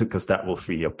 So because that will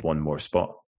free up one more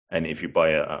spot. And if you buy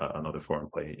another foreign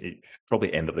player, it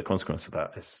probably end up the consequence of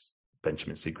that is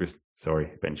Benjamin Siegrist.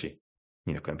 Sorry, Benji,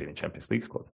 you're not going to be in the Champions League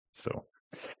squad. So,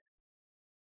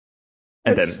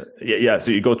 and then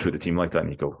so you go through the team like that, and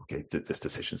you go, okay, there's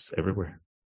decisions everywhere.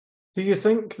 Do you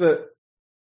think that?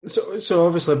 So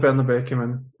obviously Bernabeu came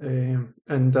in,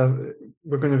 and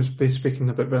we're going to be speaking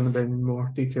about Bernabeu in more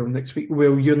detail next week.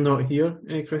 Well, you're not here,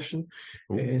 Christian.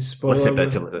 Let's say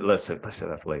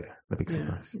that for later. The big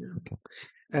surprise. Yeah.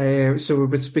 Okay. So we'll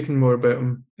be speaking more about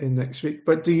him next week.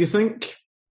 But do you think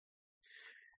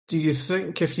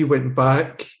if you went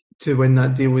back to when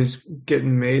that deal was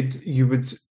getting made, you would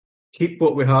keep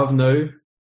what we have now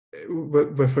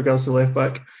with regards to left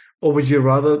back? Or would you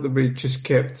rather that we just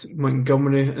kept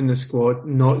Montgomery in the squad,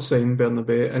 not sign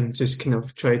Bernabeu, and just kind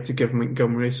of tried to give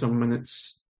Montgomery some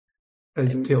minutes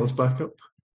as Taylor's backup?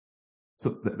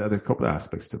 So there are a couple of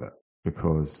aspects to that,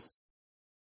 because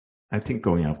I think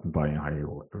going out and buying a higher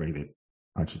rated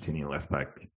Argentinian left back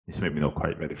is maybe not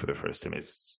quite ready for the first team.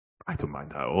 I don't mind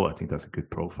that at all. I think that's a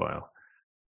good profile.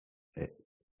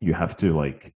 You have to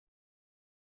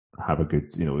have a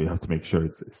good, you have to make sure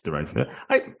it's the right fit.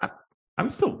 I'm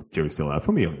still, jury's still out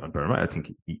for me on Burma. I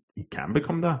think he can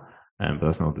become that, but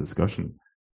that's not the discussion.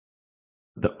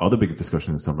 The other big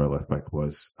discussion in summer left back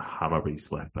was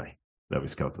Hammarby's left back that we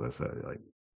scouted as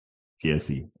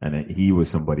GSE, and he was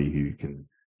somebody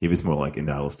he was more like in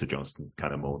the Alistair Johnston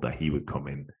kind of mode, that he would come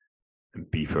in and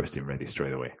be first team ready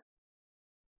straight away.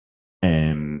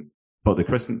 But the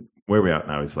question where we're at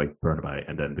now is like Bernabeu,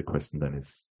 and then the question then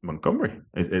is Montgomery.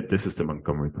 This is the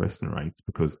Montgomery question, right?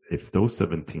 Because if those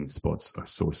 17 spots are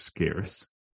so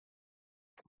scarce,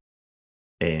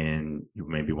 and you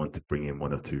maybe want to bring in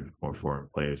one or two more foreign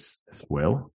players as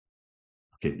well,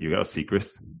 okay, you got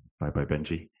Siegrist, bye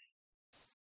Benji.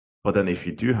 But then if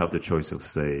you do have the choice of,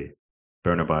 say,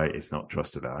 Bernabeu is not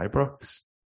trusted at Ibrox,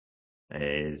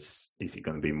 is he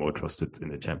going to be more trusted in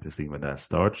the Champions League when that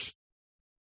starts?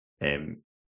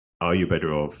 Are you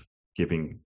better off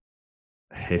giving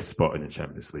his spot in the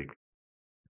Champions League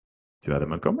to Adam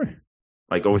Montgomery?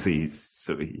 Like, obviously,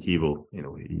 he'll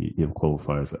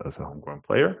qualify as a homegrown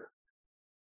player,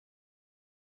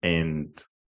 and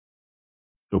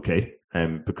okay,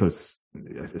 because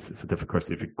it's a different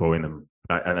question if you go in and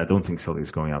I don't think Celtic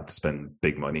is going out to spend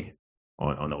big money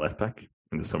on a left back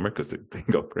in the summer because they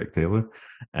got Greg Taylor.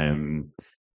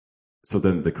 So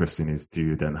then the question is, do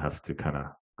you then have to kind of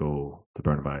go to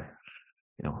Bernabeu?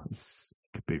 It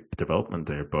could be development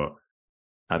there, but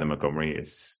Adam Montgomery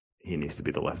he needs to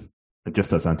be the left. And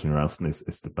just as Anthony Ralston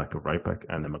is the backup right back,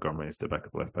 and Montgomery is the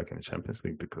backup left back in the Champions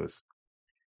League, because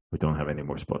we don't have any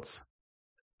more spots.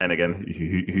 And again,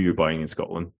 who you're buying in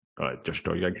Scotland? Josh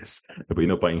Doyle, I guess, but you're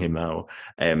not buying him now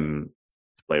to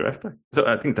play left back. So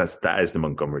I think that is the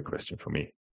Montgomery question for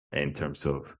me, in terms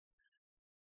of,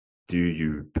 do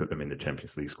you put him in the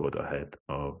Champions League squad ahead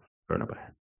of Bernabeu?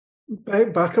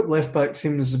 Backup left back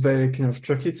seems very kind of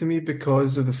tricky to me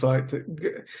because of the fact that,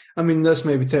 this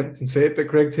may be tempting fate, but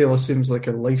Greg Taylor seems like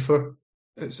a lifer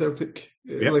at Celtic.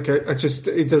 Yep.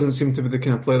 It doesn't seem to be the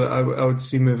kind of player that I would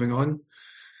see moving on.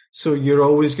 So you're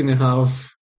always going to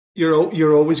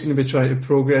be trying to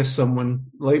progress someone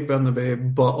like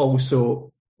Bernabeu, but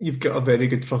also you've got a very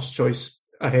good first choice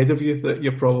ahead of you that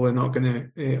you're probably not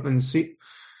going to unseat.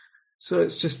 So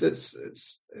it's just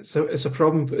it's a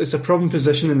problem. It's a problem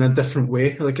position in a different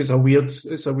way. Like it's a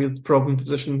weird problem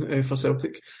position for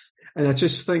Celtic, and I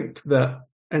just think that,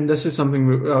 and this is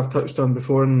something I've touched on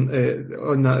before on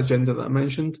that agenda that I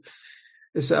mentioned.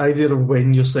 It's the idea of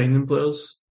when you're signing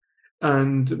players,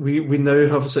 and we now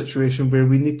have a situation where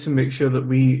we need to make sure that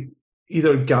we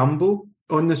either gamble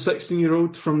on the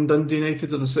 16-year-old from Dundee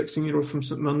United or the 16-year-old from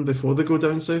St Mirren before they go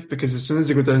down south, because as soon as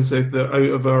they go down south, they're out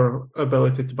of our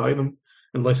ability to buy them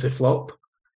unless they flop.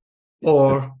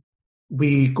 Or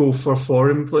we go for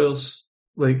foreign players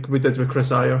like we did with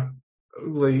Chris Ayer.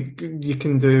 Like you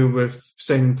can do with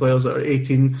signing players that are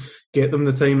 18, get them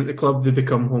the time at the club, they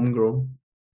become homegrown.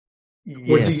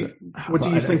 Yes. What do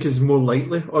you think is more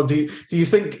likely? Or do you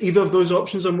think either of those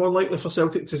options are more likely for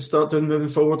Celtic to start doing moving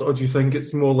forward? Or do you think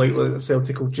it's more likely that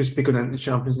Celtic will just be going into the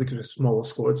Champions League with smaller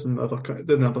squads than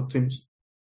other teams?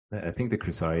 I think the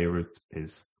Chris Ayer route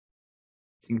is,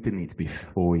 I think they need to be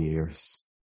 4 years,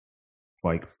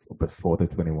 like before the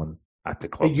 21 at the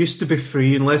club. It used to be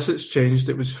free, unless it's changed.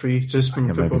 It was free just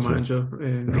from Football Manager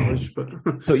knowledge.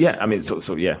 But so yeah,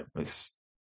 so yeah.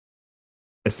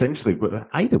 essentially, but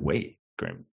either way,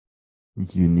 Graham,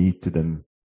 you need to then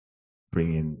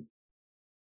bring in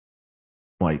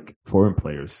like foreign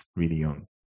players really young.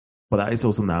 But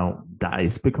that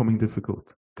is becoming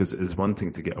difficult because it's one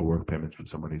thing to get a work permit from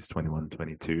someone who's 21,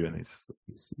 22 and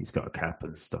he's got a cap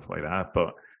and stuff like that.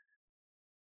 But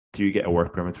do you get a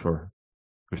work permit for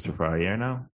Christopher Ayer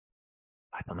now?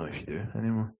 I don't know if you do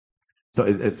anymore. So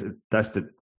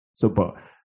but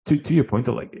to your point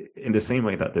though, like in the same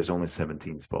way that there's only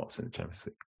 17 spots in the Champions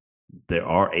League, there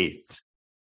are 8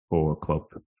 for club,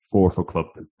 4 for club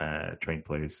trained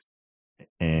players,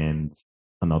 and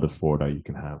another 4 that you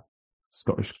can have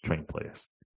Scottish trained players.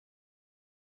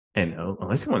 And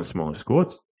unless you want a smaller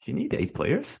squad, you need 8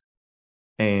 players.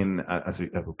 And Cal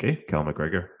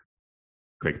McGregor,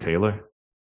 Greg Taylor,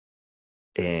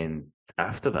 and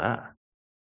after that,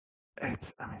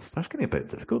 it starts getting a bit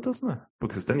difficult, doesn't it?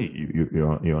 Because then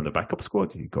you're on the backup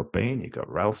squad. You got Bain, you got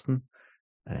Ralston,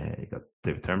 you got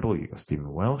David Turnbull, you got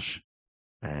Stephen Welsh,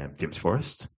 James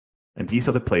Forrest, and these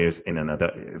are the players in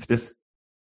another. If this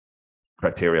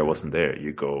criteria wasn't there,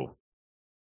 you go,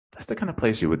 that's the kind of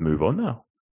players you would move on now.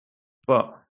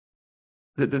 But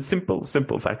the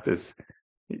simple fact is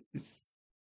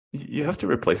you have to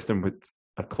replace them with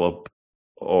a club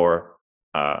or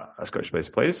a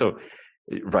Scottish-based player. So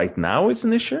right now it's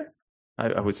an issue,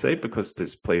 I would say, because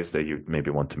there's players that you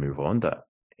maybe want to move on that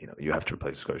you have to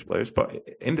replace Scottish players. But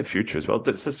in the future as well,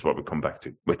 this is what we come back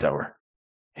to with our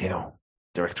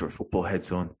director of football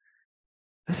heads on.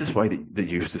 This is why the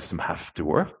youth system have to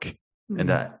work, and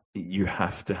that you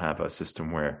have to have a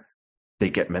system where they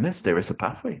get minutes. There is a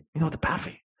pathway,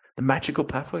 the magical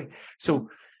pathway. So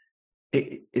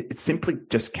it simply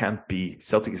just can't be.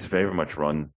 Celtic is very much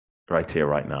run right here,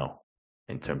 right now,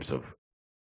 in terms of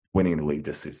winning the league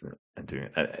this season and doing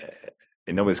it.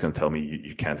 And nobody's going to tell me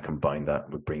you can't combine that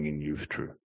with bringing youth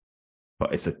through.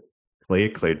 But it's a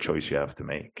clear choice you have to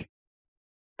make.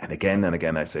 And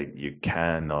again, I say you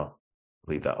cannot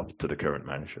leave that up to the current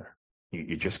manager.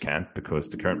 You just can't, because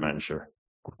the current manager,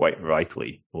 quite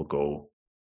rightly, will go,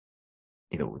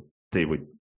 they would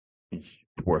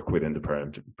work within the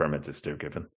parameters they're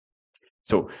given.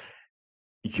 So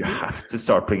you have to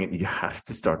start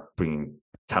bringing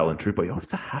talent through, but you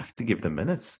also have to give them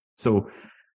minutes. So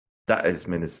that is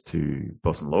minutes to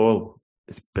Bosun Lowell,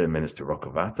 it's been minutes to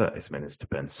Rocco Vata, it's minutes to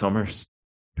Ben Summers,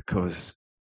 because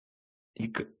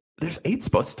there's 8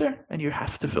 spots there and you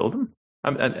have to fill them.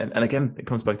 And again, it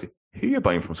comes back to who you're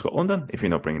buying from Scotland then, if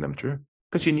you're not bringing them through.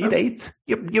 Because you need 8.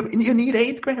 You need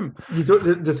 8, Graham. You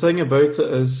don't. The thing about it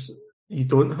is you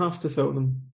don't have to fill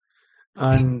them.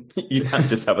 And you can't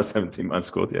just have a 17-man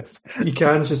squad, yes. You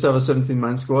can just have a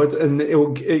 17-man squad. And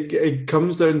it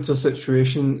comes down to a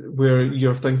situation where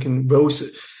you're thinking, well,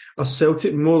 are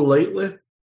Celtic more likely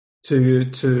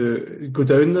to go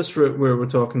down this route where we're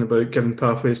talking about giving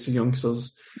pathways to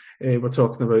youngsters? We're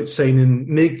talking about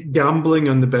gambling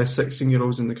on the best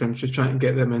 16-year-olds in the country, trying to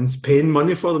get them in, paying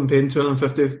money for them, paying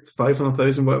 250,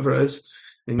 500,000, whatever it is,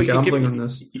 and but gambling on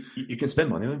this. You can spend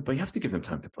money on them, but you have to give them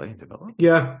time to play and develop.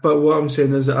 Yeah, but what I'm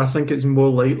saying is that I think it's more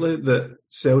likely that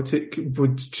Celtic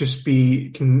would just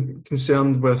be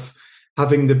concerned with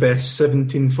having the best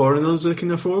 17 foreigners they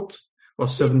can afford, or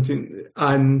 17,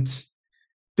 and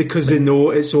because they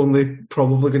know it's only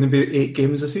probably going to be 8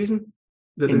 games a season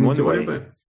that they need to worry about.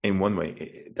 In one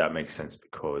way, that makes sense,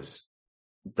 because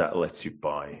that lets you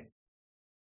buy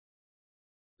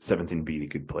 17 really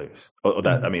good players.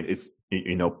 I mean, it's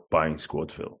buying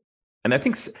squad fill. And I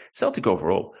think Celtic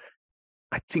overall,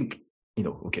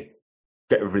 okay,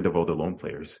 get rid of all the loan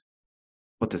players.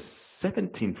 But the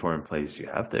 17 foreign players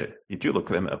you have there, you do look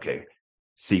at them, okay,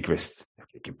 Siegrist,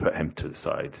 you can put him to the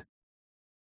side.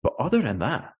 But other than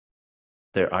that,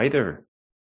 they're either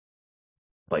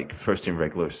like first-team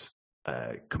regulars,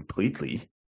 completely,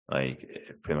 like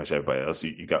pretty much everybody else.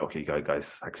 You got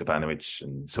guys Haksabanovic,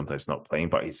 and sometimes not playing,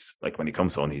 but he's like, when he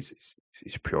comes on, he's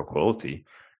pure quality.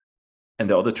 And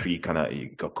the other 3 you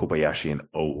got Kobayashi and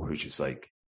O, which is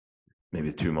like maybe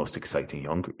the 2 most exciting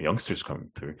youngsters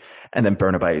coming through. And then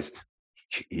Bernabei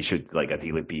he should like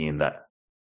ideally be in that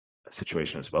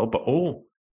situation as well. But all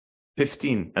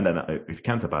 15, and then if you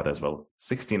count Abada as well,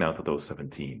 16 out of those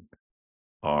 17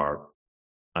 are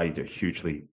either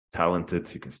hugely talented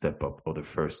who can step up, or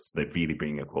they really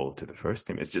bring a quality to the first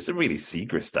team. It's just a really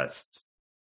Siegrist that's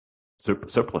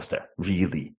surplus there,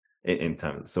 really, in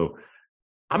time. So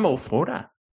I'm all for that.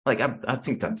 Like I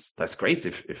think that's great.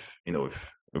 If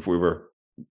we were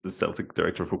the Celtic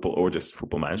director of football or just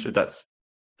football manager, that's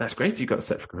great. You got a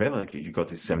set for career. Like you got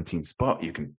this 17 spot.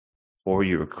 You can, for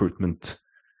your recruitment,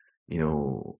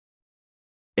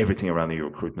 everything around the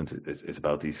recruitment is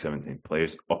about these 17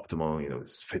 players.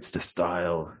 Optimal, fits the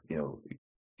style,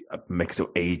 a mix of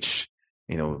age,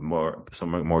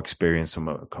 some more experience,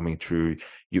 some coming through.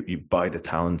 You buy the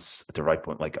talents at the right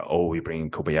point, like, we bring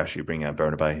in Kobayashi, you bring in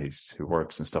Bernabei who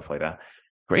works and stuff like that.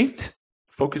 Great.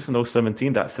 Focus on those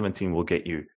 17. That 17 will get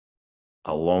you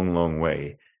a long, long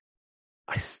way.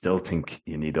 I still think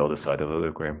you need the other side of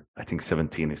it, Graham. I think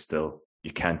 17 is still,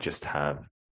 you can't just have,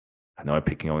 I know I'm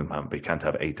picking on him, but you can't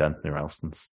have 8 Anthony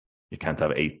Ralstons. You can't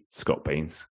have 8 Scott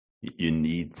Bains. You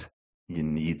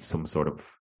need some sort of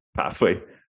pathway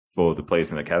for the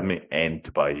players in the academy and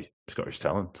to buy Scottish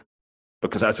talent.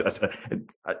 Because as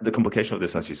the complication of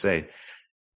this, as you say,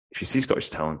 if you see Scottish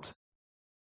talent,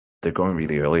 they're going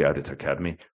really early out of the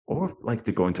academy, or like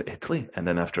they're going to Italy, and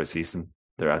then after a season,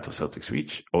 they're out of Celtic's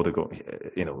reach, or they're going,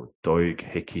 Doig,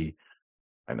 Hickey.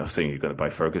 I'm not saying you're going to buy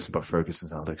Ferguson, but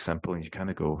Ferguson's another example, and you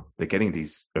kind of go, they're getting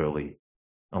these early,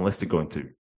 unless they're going to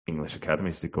English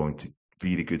academies, they're going to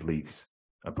really good leagues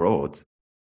abroad,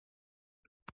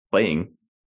 playing,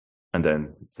 and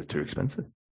then it's too expensive.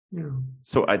 Yeah.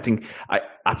 So I think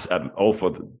I'm all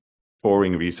for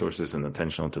pouring resources and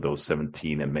attention onto those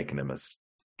 17 and making them as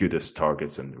good as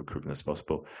targets and recruitment as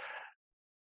possible.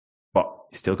 But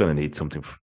you're still going to need something,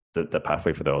 the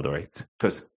pathway for the other 8.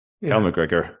 Because Cal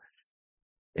McGregor,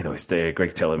 he's there.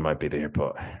 Greg Taylor might be there,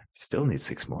 but you still need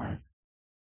 6 more.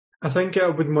 I think I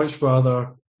would much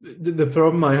rather, the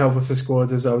problem I have with the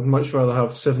squad is I would much rather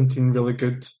have 17 really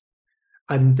good,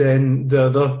 and then the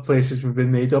other places would be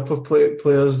made up of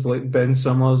players like Ben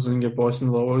Summers and your Boston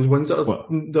Lawyers, ones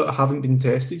that haven't been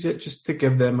tested yet, just to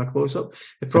give them a close-up.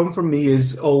 The problem for me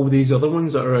is all these other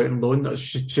ones that are out on loan that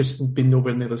should just be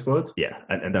nowhere near the squad. Yeah,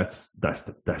 and that's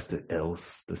the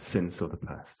ills, the sins of the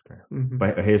past. Mm-hmm.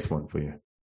 But here's one for you.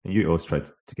 And you always tried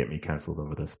to get me cancelled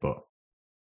over this, but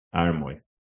Aaron Moy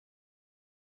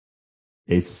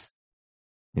is,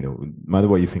 no matter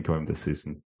what you think of him this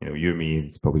season, you and me,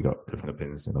 he's probably got different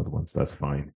opinions than other ones. That's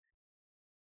fine.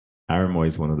 Aaron Moy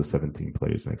is one of the 17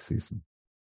 players next season.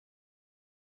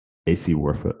 Is he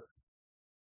worth it?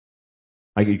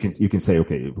 You can say,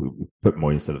 okay, we put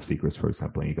Moy instead of Seacrest, for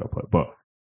example, and you got to put, but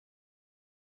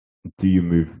do you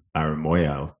move Aaron Moy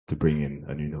out to bring in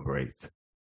a new number 8?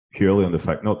 Purely on the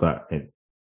fact, not that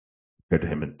compared to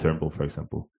him in Turnbull, for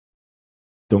example.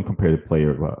 Don't compare the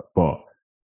player, but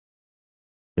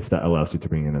if that allows you to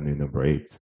bring in a new number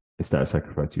 8, is that a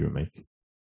sacrifice you would make?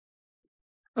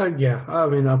 Yeah, I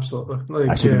mean, absolutely.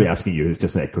 I shouldn't be asking you. It's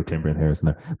just an echo chamber in here, isn't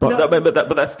there?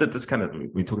 But that's kind of,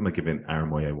 we're talking about giving Aaron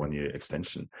Moy a 1-year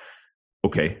extension.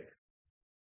 Okay.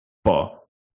 But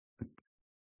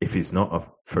if he's not a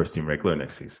first team regular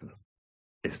next season,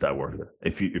 is that worth it?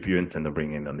 If you intend to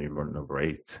bring in a new number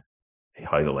 8,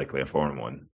 highly likely a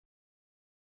 4-1.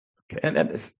 Okay. And then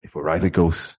if O'Reilly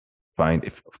goes, fine.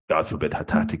 If God forbid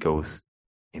Hatate goes,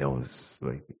 it's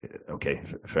like, okay,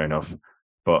 fair enough.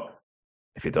 But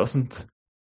if it doesn't,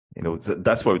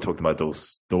 that's why we talked about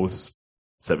those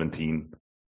 17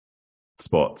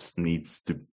 spots needs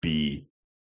to be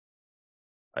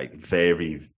like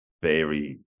very,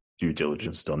 very due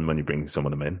diligence done when you bring some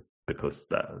of them in, because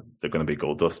they're going to be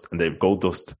gold dust, and they've gold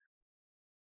dust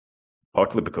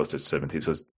partly because there's 17,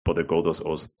 but they're gold dust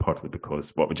also partly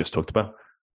because what we just talked about,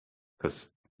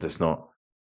 because there's not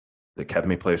the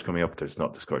academy players coming up, there's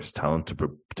not the Scottish talent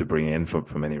to bring in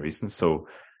for many reasons, so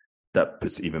that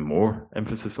puts even more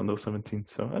emphasis on those 17.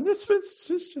 So, and this was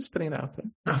just putting it out there.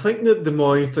 I think that the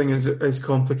Moy thing is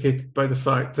complicated by the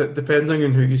fact that depending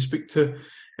on who you speak to,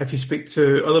 if you speak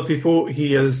to other people,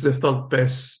 he is the third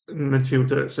best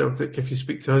midfielder at Celtic. If you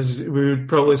speak to us, we would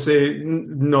probably say,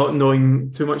 not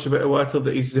knowing too much about Iwata,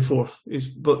 that he's the fourth.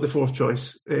 He's the fourth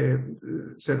choice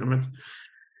centre mid.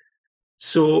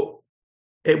 So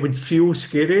it would feel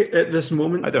scary at this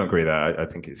moment. I don't agree that. I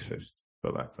think he's fifth,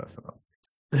 but that's another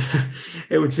thing.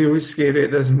 It would feel scary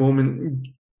at this moment,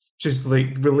 just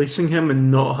like releasing him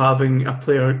and not having a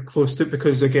player close to it,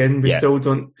 because again, we still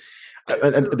don't.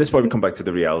 And this is why we come back to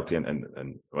the reality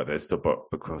and what it is still, but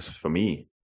because for me,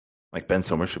 like Ben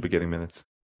Summers should be getting minutes.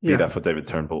 Be that for David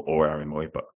Turnbull or Aaron Moy,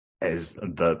 but is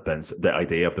the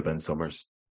idea of the Ben Summers,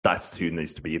 that's who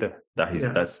needs to be there.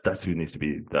 That's who needs to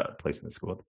be that place in the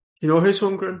squad. You know who's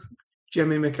homegrown?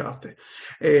 Jimmy McCarthy.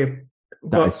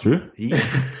 That is true.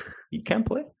 He can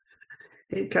play.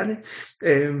 Can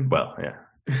he? Well,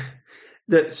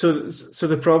 yeah. So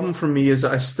the problem for me is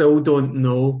that I still don't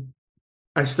know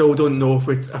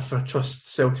if I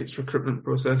trust Celtic's recruitment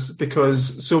process,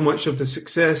 because so much of the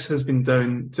success has been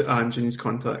down to Ange and his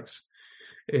contacts.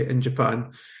 in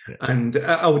Japan. Yeah. And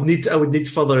I would need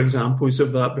further examples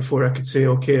of that before I could say,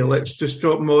 okay, let's just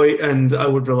drop Moy, and I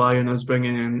would rely on us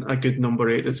bringing in a good number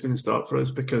 8 that's going to start for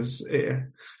us, because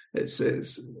it's.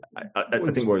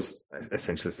 I think what he's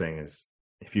essentially saying is,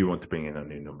 if you want to bring in a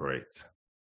new number 8,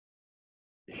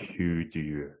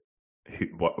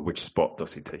 which spot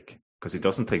does he take? Because he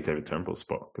doesn't take David Turnbull's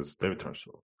spot, because David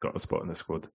Turnbull got a spot in the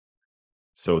squad.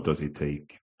 So does he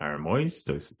take Aaron Moyes?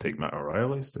 Does he take Matt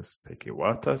O'Reilly's? Does he take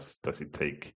Iwata's? Does he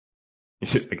take...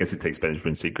 I guess he takes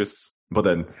Benjamin Seacrest's. But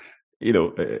then,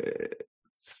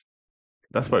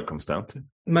 that's what it comes down to.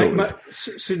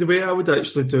 See, the way I would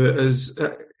actually do it is,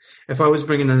 if I was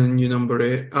bringing in a new number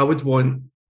 8, I would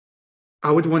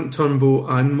want Turnbull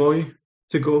and Moy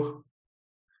to go.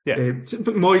 Yeah,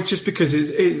 but Moy, just because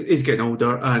he's getting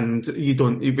older, and we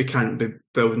can't be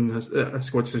building a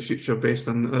squad for the future based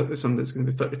on somebody that's going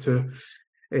to be 32,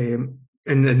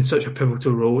 in such a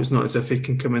pivotal role. It's not as if he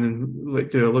can come in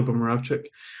and do a Lubo Moravcik,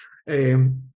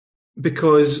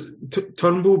 because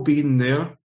Turnbull being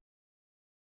there,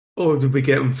 did we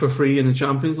get him for free in the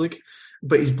Champions League?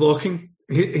 But he's blocking.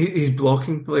 He's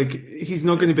blocking. Like, he's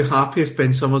not going to be happy if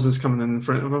Ben Summers is coming in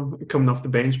front of him, coming off the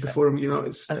bench before him.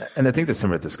 And I think there's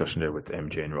similar discussion there with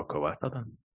MJ and Rocco Wata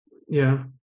then. Yeah.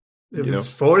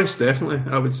 Forrest, definitely,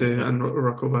 I would say, and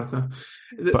Rocco Wata.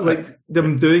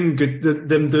 Them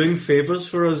doing favours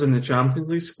for us in the Champions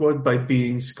League squad by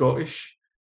being Scottish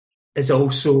is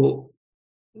also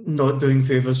not doing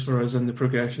favours for us in the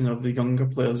progression of the younger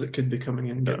players that could be coming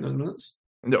in and getting in minutes.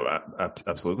 No,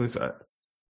 absolutely. So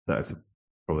that is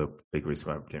probably a big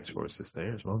reason why James Forrest is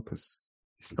there as well, because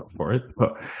he's not for it.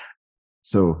 But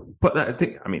I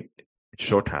think, it's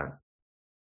shorthand.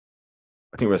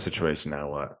 I think we're in a situation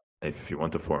now where if you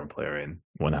want a foreign player in,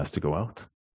 one has to go out.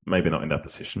 Maybe not in that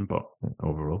position, but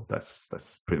overall,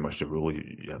 that's pretty much the rule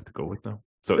you have to go with now.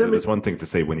 So there's one thing to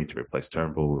say we need to replace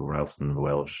Turnbull, Ralston,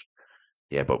 Welsh.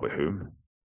 Yeah, but with whom?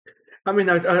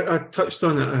 I touched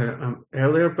on it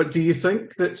earlier, but do you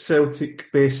think that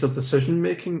Celtic base their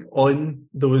decision-making on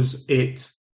those 8,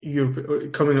 you're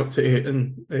coming up to 8,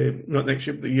 and not next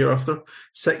year, but the year after,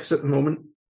 6 at the moment,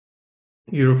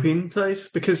 European ties?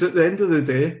 Because at the end of the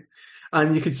day,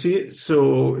 and you could see it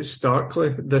so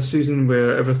starkly this season,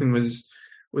 where everything was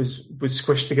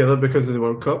squished together because of the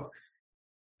World Cup,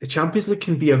 the Champions League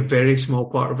can be a very small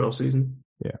part of our season.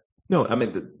 Yeah. No,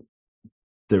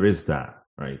 there is that.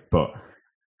 Right, but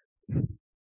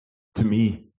to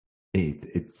me,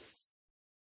 it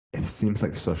seems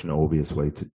like such an obvious way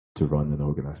to run and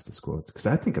organize the squad, because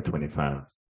I think a 25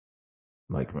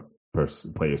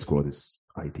 player squad is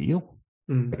ideal.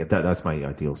 Like that's my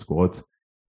ideal squad.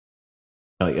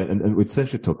 And we're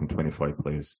essentially talking 25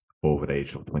 players over the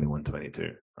age of 21,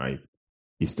 22. Right,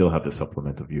 you still have the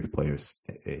supplement of youth players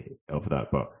of that,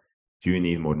 but do you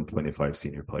need more than 25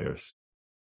 senior players?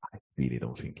 I really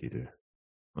don't think you do.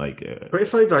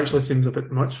 25 actually seems a bit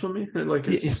much for me.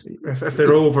 If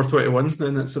they're all over 21,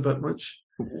 then it's a bit much.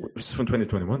 It's from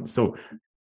 2021. So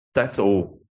that's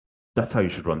all. That's how you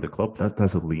should run the club.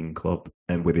 That's a lean club,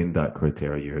 and within that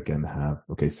criteria, you again have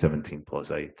 17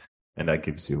 plus 8, and that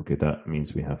gives you that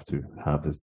means we have to have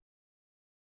the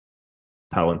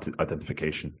talent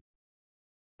identification,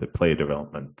 the player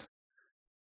development,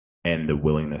 and the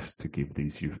willingness to give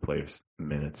these youth players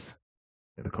minutes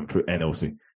to come through, and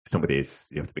also. You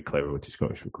have to be clever with your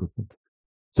Scottish recruitment.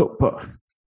 So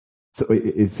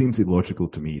it seems illogical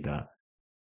to me that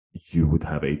you would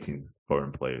have 18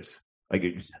 foreign players.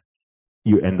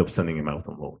 You end up sending them out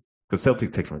on loan. Because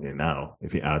Celtic technically now,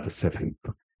 if you add the 7,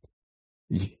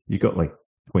 you got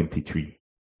 23,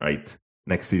 right?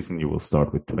 Next season you will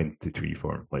start with 23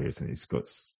 foreign players, and you've got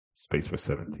space for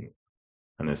 17.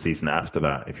 And the season after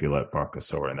that, if you let Barca,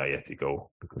 Sora, and Ayeti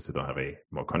go because they don't have any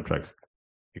more contracts,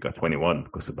 you got 21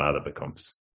 because Abada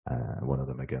becomes one of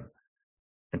them again.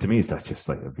 And to me, that's just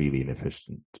a really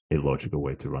inefficient, illogical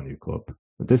way to run your club.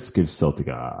 But this gives Celtic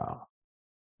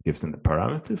gives them the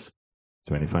parameters: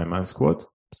 25-man squad,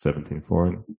 17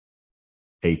 foreign,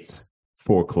 8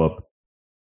 4 club,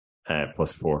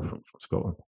 plus 4 from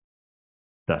Scotland.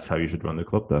 That's how you should run the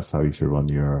club. That's how you should run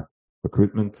your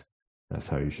recruitment. That's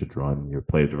how you should run your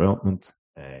player development,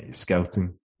 your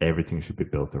scouting. Everything should be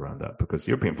built around that, because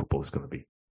European football is going to be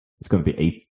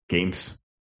 8 games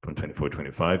from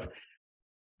 24-25.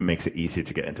 Makes it easier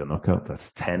to get into a knockout.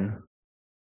 That's 10,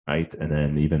 right? And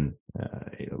then even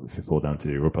if you fall down to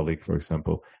the Europa League, for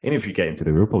example, and if you get into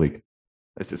the Europa League,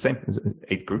 it's the same. It's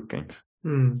 8 group games.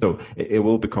 So it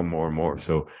will become more and more.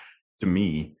 So to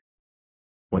me,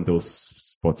 when those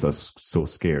spots are so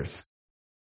scarce,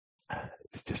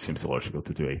 it just seems illogical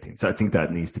to do 18. So I think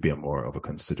that needs to be more of a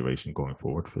consideration going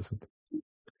forward for something.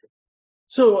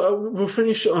 So we'll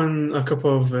finish on a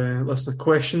couple of listener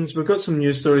questions. We've got some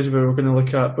news stories we were going to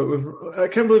look at, but I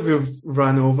can't believe we've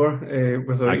ran over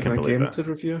without even a game to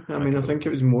review. I think it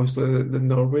was mostly the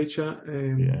Norway chat.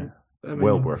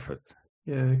 Well worth it.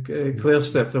 Yeah, Claire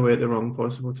stepped away at the wrong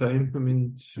possible time. I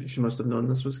mean, she must have known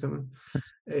this was coming.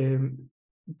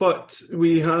 But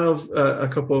we have a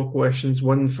couple of questions.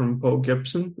 One from Paul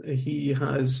Gibson. He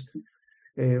has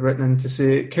written in to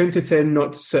say, count to 10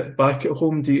 not to sit back at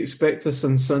home. Do you expect us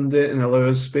on Sunday and allow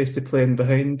us space to play in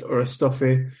behind, or a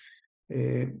stuffy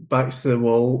backs to the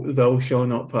wall, thou shall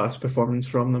not pass performance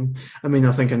from them? I mean,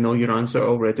 I think I know your answer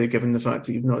already, given the fact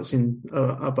that you've not seen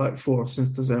a back four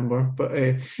since December. But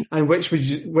and which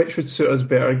would suit us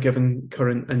better given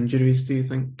current injuries, do you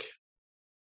think?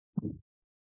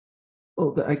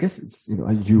 Well, I guess it's,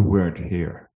 you weren't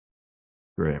here,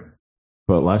 Graham,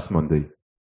 but last Monday,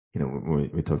 when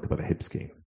we talked about a Hibs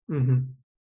game. Mm-hmm.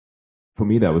 For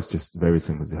me, that was just very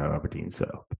similar to how Aberdeen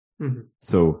set up. Mm-hmm.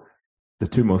 So the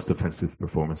two most offensive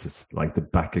performances, like the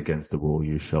back against the wall,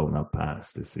 you shall not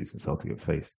pass this season Celtic have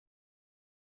faced.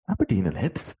 Aberdeen and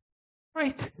Hibs,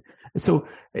 right? So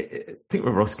I think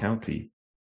with Ross County,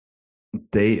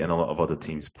 they and a lot of other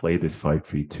teams play this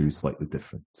 5-3-2 slightly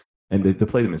different. And they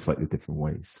play them in slightly different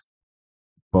ways.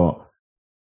 And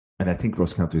I think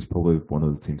Ross County is probably one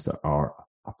of the teams that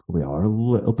probably are a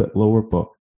little bit lower, but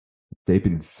they've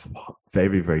been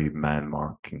very, very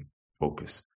man-marking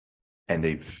focus. And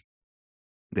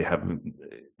they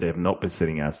have not been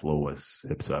sitting as low as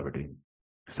Hibs Aberdeen.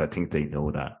 Because I think they know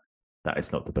that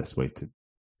is not the best way to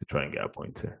try and get a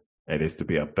point here. It is to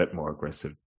be a bit more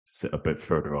aggressive, to sit a bit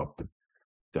further up,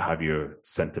 to have your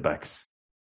centre-backs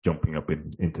jumping up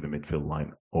into the midfield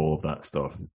line, all of that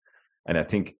stuff. And I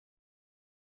think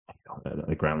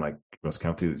a ground like Ross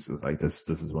County is like this.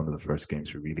 This is one of the first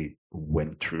games we really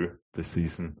went through this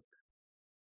season.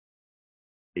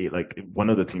 One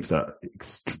of the teams that are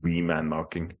extreme man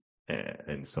marking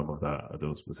in some of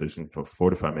those positions for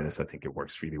 45 minutes. I think it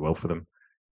works really well for them.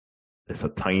 It's a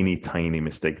tiny, tiny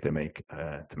mistake they make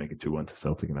to make it 2-1 to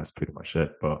Celtic, and that's pretty much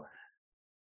it. But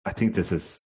I think this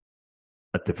is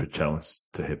a different challenge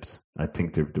to Hibs. I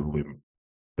think they will be a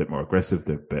bit more aggressive.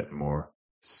 They're a bit more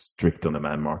strict on the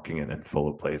man marking and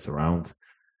follow plays around.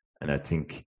 And I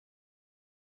think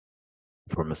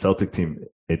from a Celtic team,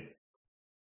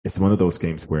 it's one of those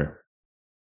games where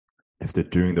if they're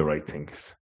doing the right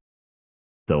things,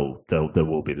 there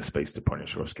will be the space to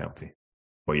punish Ross County.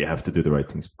 But you have to do the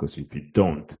right things, because if you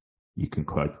don't, you can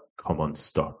quite come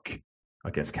unstuck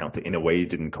against County in a way you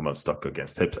didn't come unstuck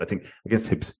against Hibs. I think against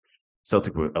Hibs,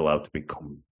 Celtic were allowed to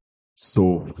become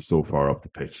so far up the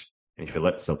pitch. And if you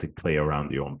let Celtic play around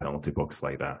your own penalty box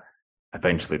like that,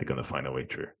 eventually they're going to find a way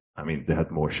through. I mean, they had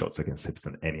more shots against Hibs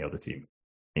than any other team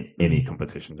in any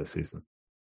competition this season.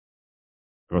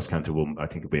 Ross County will, I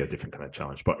think, will be a different kind of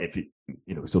challenge. But if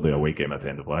so the away game at the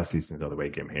end of last season, the away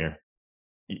game here,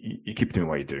 you keep doing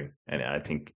what you're doing. And I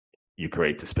think you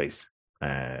create the space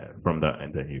from that,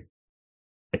 and then you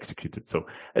execute it. So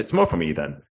it's more for me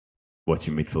than what's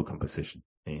your midfield composition,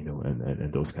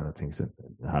 and those kind of things, and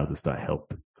how does that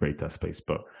help create that space?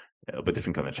 But it'll be a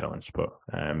different kind of challenge. But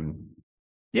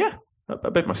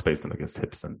a bit more space than against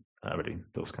Hibs and Aberdeen,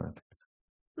 those kind of things.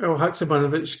 Well,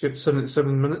 Haksabanovic got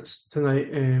 77 minutes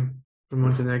tonight for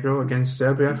Montenegro against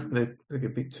Serbia. They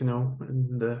get beat 2-0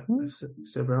 in the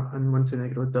Serbia and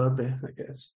Montenegro derby, I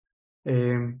guess.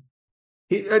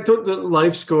 I don't the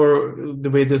live score, the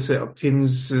way they set up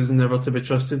teams, is never to be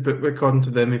trusted, but according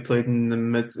to them, he played in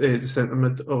the centre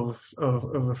mid of a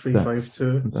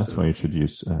 3-5-2. That's why you should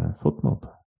use FootMob.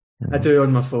 I do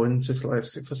on my phone, just live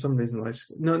for some reason. Live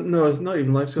no, not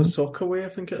even live score. Soccerway, I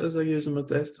think it is. I use on my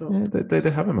desktop. Yeah, they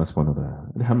have him as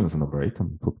they have him as number 8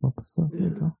 on FootMob. So there you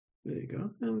go. There you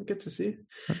go. Good to see.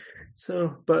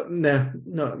 So, but no,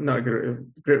 not a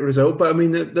great result. But I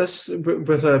mean, this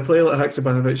with a player like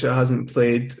Haksabanovic that hasn't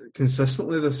played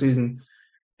consistently this season,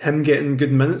 him getting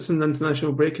good minutes in the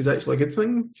international break is actually a good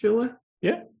thing, surely.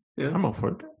 Yeah, I'm all for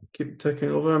it. Keep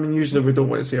ticking over. I mean, usually we don't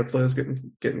want to see our players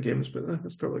getting games, but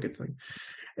that's probably a good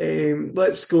thing.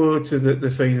 Let's go to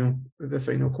the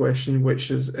final question, which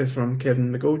is from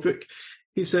Kevin McGoldrick.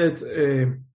 He said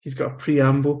he's got a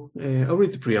preamble. I'll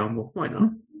read the preamble. Why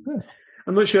not? Yeah.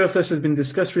 I'm not sure if this has been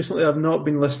discussed recently. I've not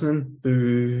been listening.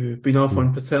 Boo. Been off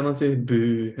on paternity.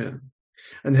 Boo. Yeah.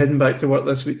 And heading back to work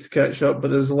this week to catch up.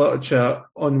 But there's a lot of chat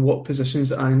on what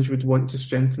positions Ange would want to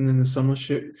strengthen in the summer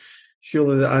shoot.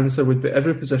 Surely the answer would be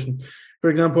every position.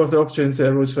 For example, if the opportunity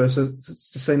arose for us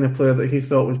to sign a player that he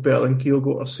thought was better than Kyogo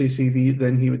or CCV,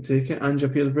 then he would take it. Ange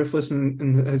appears ruthless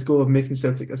in his goal of making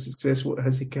Celtic as successful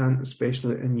as he can,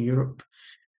 especially in Europe.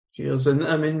 Cheers. And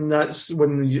I mean, that's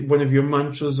one of your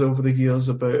mantras over the years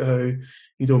about how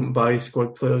you don't buy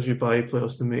squad players, you buy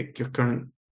players to make your current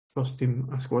first team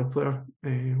a squad player.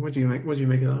 What do you make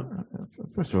of that?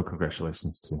 First of all,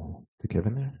 congratulations to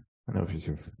Kevin there. I don't know if it's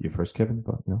your first Kevin,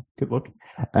 but good luck.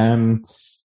 I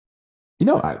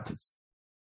just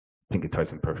think it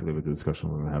ties in perfectly with the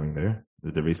discussion we were having there.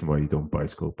 The reason why you don't buy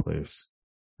squad players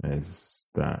is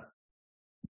that,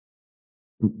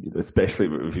 especially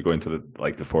if you go into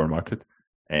the foreign market,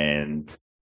 and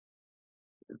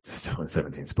it's still in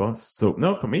 17 spots. So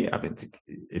no, for me, I mean,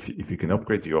 if you can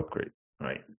upgrade, you upgrade,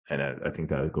 right? And I think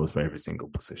that it goes for every single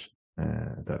position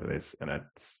that it is. And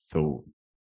so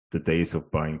the days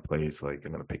of buying players, like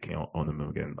I'm going to pick on them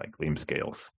again, like Liam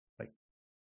Scales, like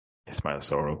Ismail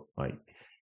Soro, like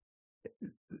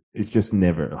it's just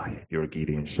never like you're a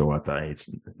Gideon Shaw at that age.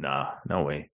 Nah, no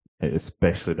way.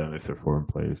 Especially then if they're foreign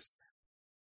players.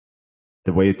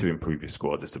 The way to improve your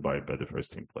squad is to buy a better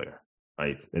first team player,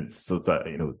 right? It's so that,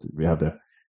 we have the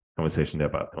conversation there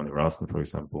about Tony Ralston, for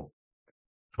example.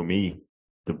 For me,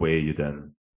 the way you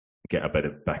then get a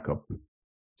better backup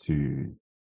to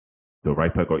the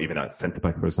right back or even at centre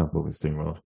back, for example, is doing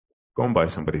well. Go and buy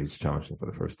somebody who's challenging for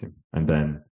the first team, and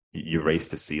then you raise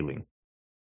the ceiling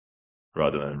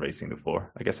rather than raising the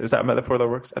floor. I guess, is that a metaphor that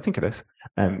works? I think it is.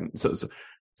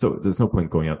 So there's no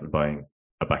point going out and buying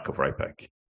a backup right back.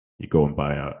 You go and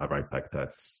buy a right back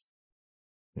that's,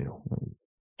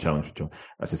 challenge.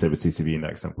 As I said with CCV in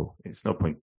that example, it's no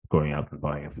point going out and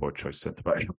buying a 4th-choice centre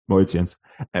back. More chance.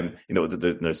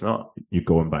 There's not. You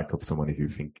go and back up someone if you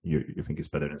think is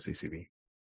better than CCV,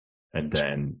 and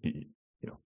then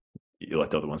you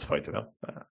let the other ones fight it out.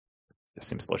 It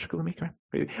seems logical to me, right?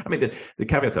 I mean, the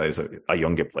caveat is a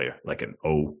younger player like an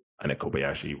O and a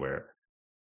Kobayashi, where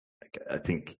I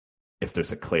think if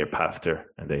there's a clear path there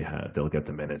and they'll get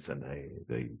the minutes and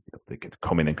they can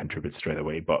come in and contribute straight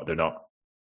away, but they're not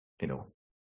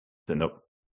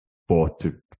bought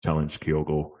to challenge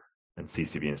Kyogo and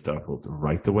CCV and Starfield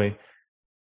right away,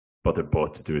 but they're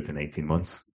bought to do it in 18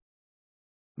 months,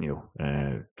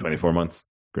 24 months,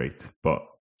 great. But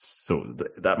so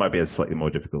that might be a slightly more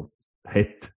difficult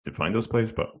hit to find those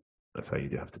players, but that's how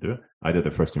you have to do it. Either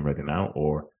they're first team ready now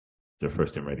or they're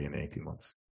first team ready in 18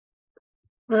 months.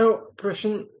 Well,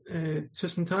 Christian,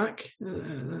 tusen tack,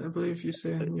 I believe you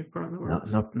say in your part of the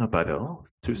world. Not bad at all.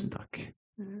 Tusen tack.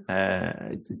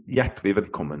 Hjertelig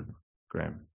velkommen,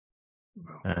 Graham.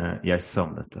 Jeg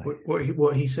savnet deg.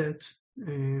 What he said.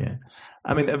 Yeah.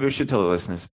 I mean, we should tell the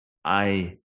listeners,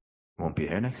 I won't be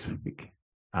here next week.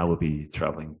 I will be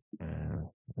traveling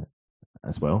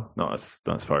as well. Not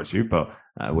as far as you, but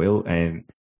I will. And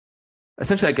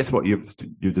essentially, I guess what you've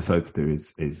decided to do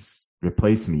is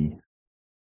replace me.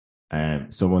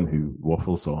 Someone who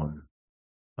waffles on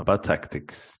about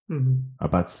tactics,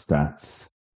 about stats,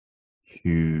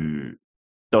 who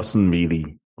doesn't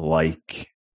really like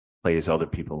players other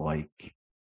people like,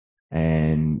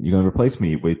 and you're going to replace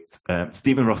me with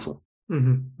Stephen Russell.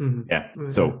 Yeah,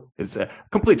 so it's a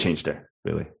complete change there,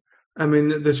 really. I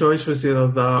mean, the choice was either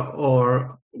that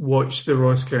or watch the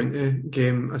Ross County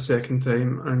game a second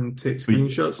time and take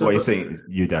screenshots. What you're saying is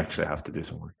you'd actually have to do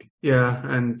some work. Yeah,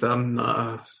 and I'm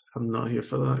not here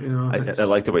for that. I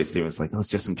like the way Stephen's like, it's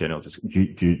just in general. Just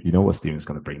you know what Stephen's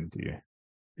going to bring to you?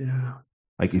 Yeah,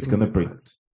 like he's going to bring.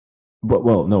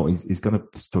 Well, no, he's going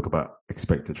to talk about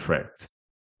expected threat,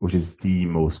 which is the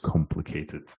most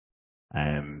complicated,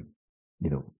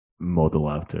 model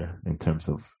out there in terms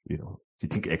of Do you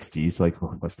think XG is like,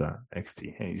 what's that?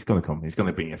 XT. Hey, he's going to come. He's going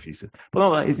to bring a thesis. But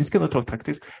no, he's going to talk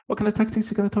tactics. What kind of tactics is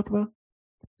he going to talk about?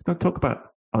 He's going to talk about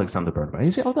Alexander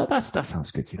Bernabei. That sounds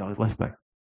good. His left back.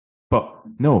 But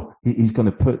no, he's going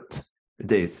to put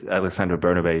Alexander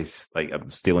Bernabei's, like, I'm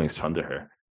stealing his thunder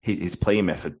here, his playing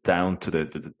method down to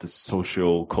the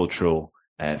social, cultural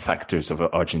factors of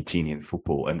Argentinian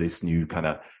football and this new kind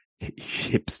of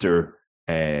hipster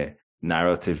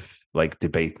narrative, like,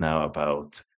 debate now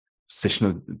about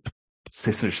positional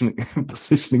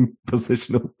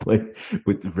play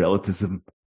with relativism,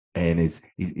 and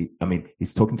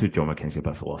he's talking to John McKenzie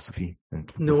about philosophy. And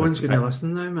no one's going to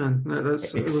listen now, man.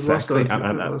 That's exactly.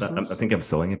 I think I'm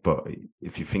selling it, but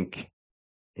if you think,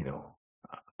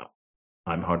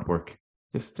 I'm hard work,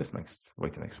 just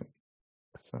wait till next week.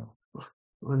 So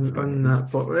on that,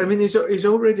 but I mean, he's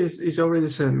already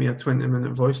sent me a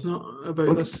 20-minute voice note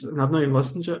about this, and I've not even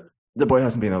listened yet. The boy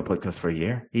hasn't been on a podcast for a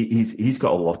year. He's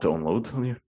got a lot to unload on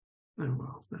you. Oh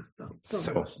well,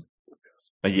 so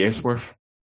a year's worth.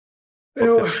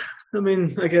 Well, I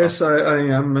mean, I guess I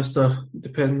am Mr.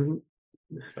 Dependent.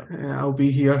 So. I'll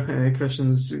be here.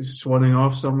 Christian's swanning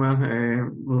off somewhere.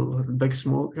 Big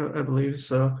Smoke, I believe.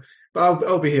 So, but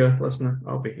I'll be here, listener.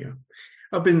 I'll be here.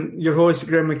 I've been your host,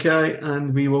 Graham Mackay,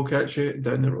 and we will catch you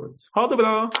down the road. Ha det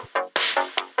bra!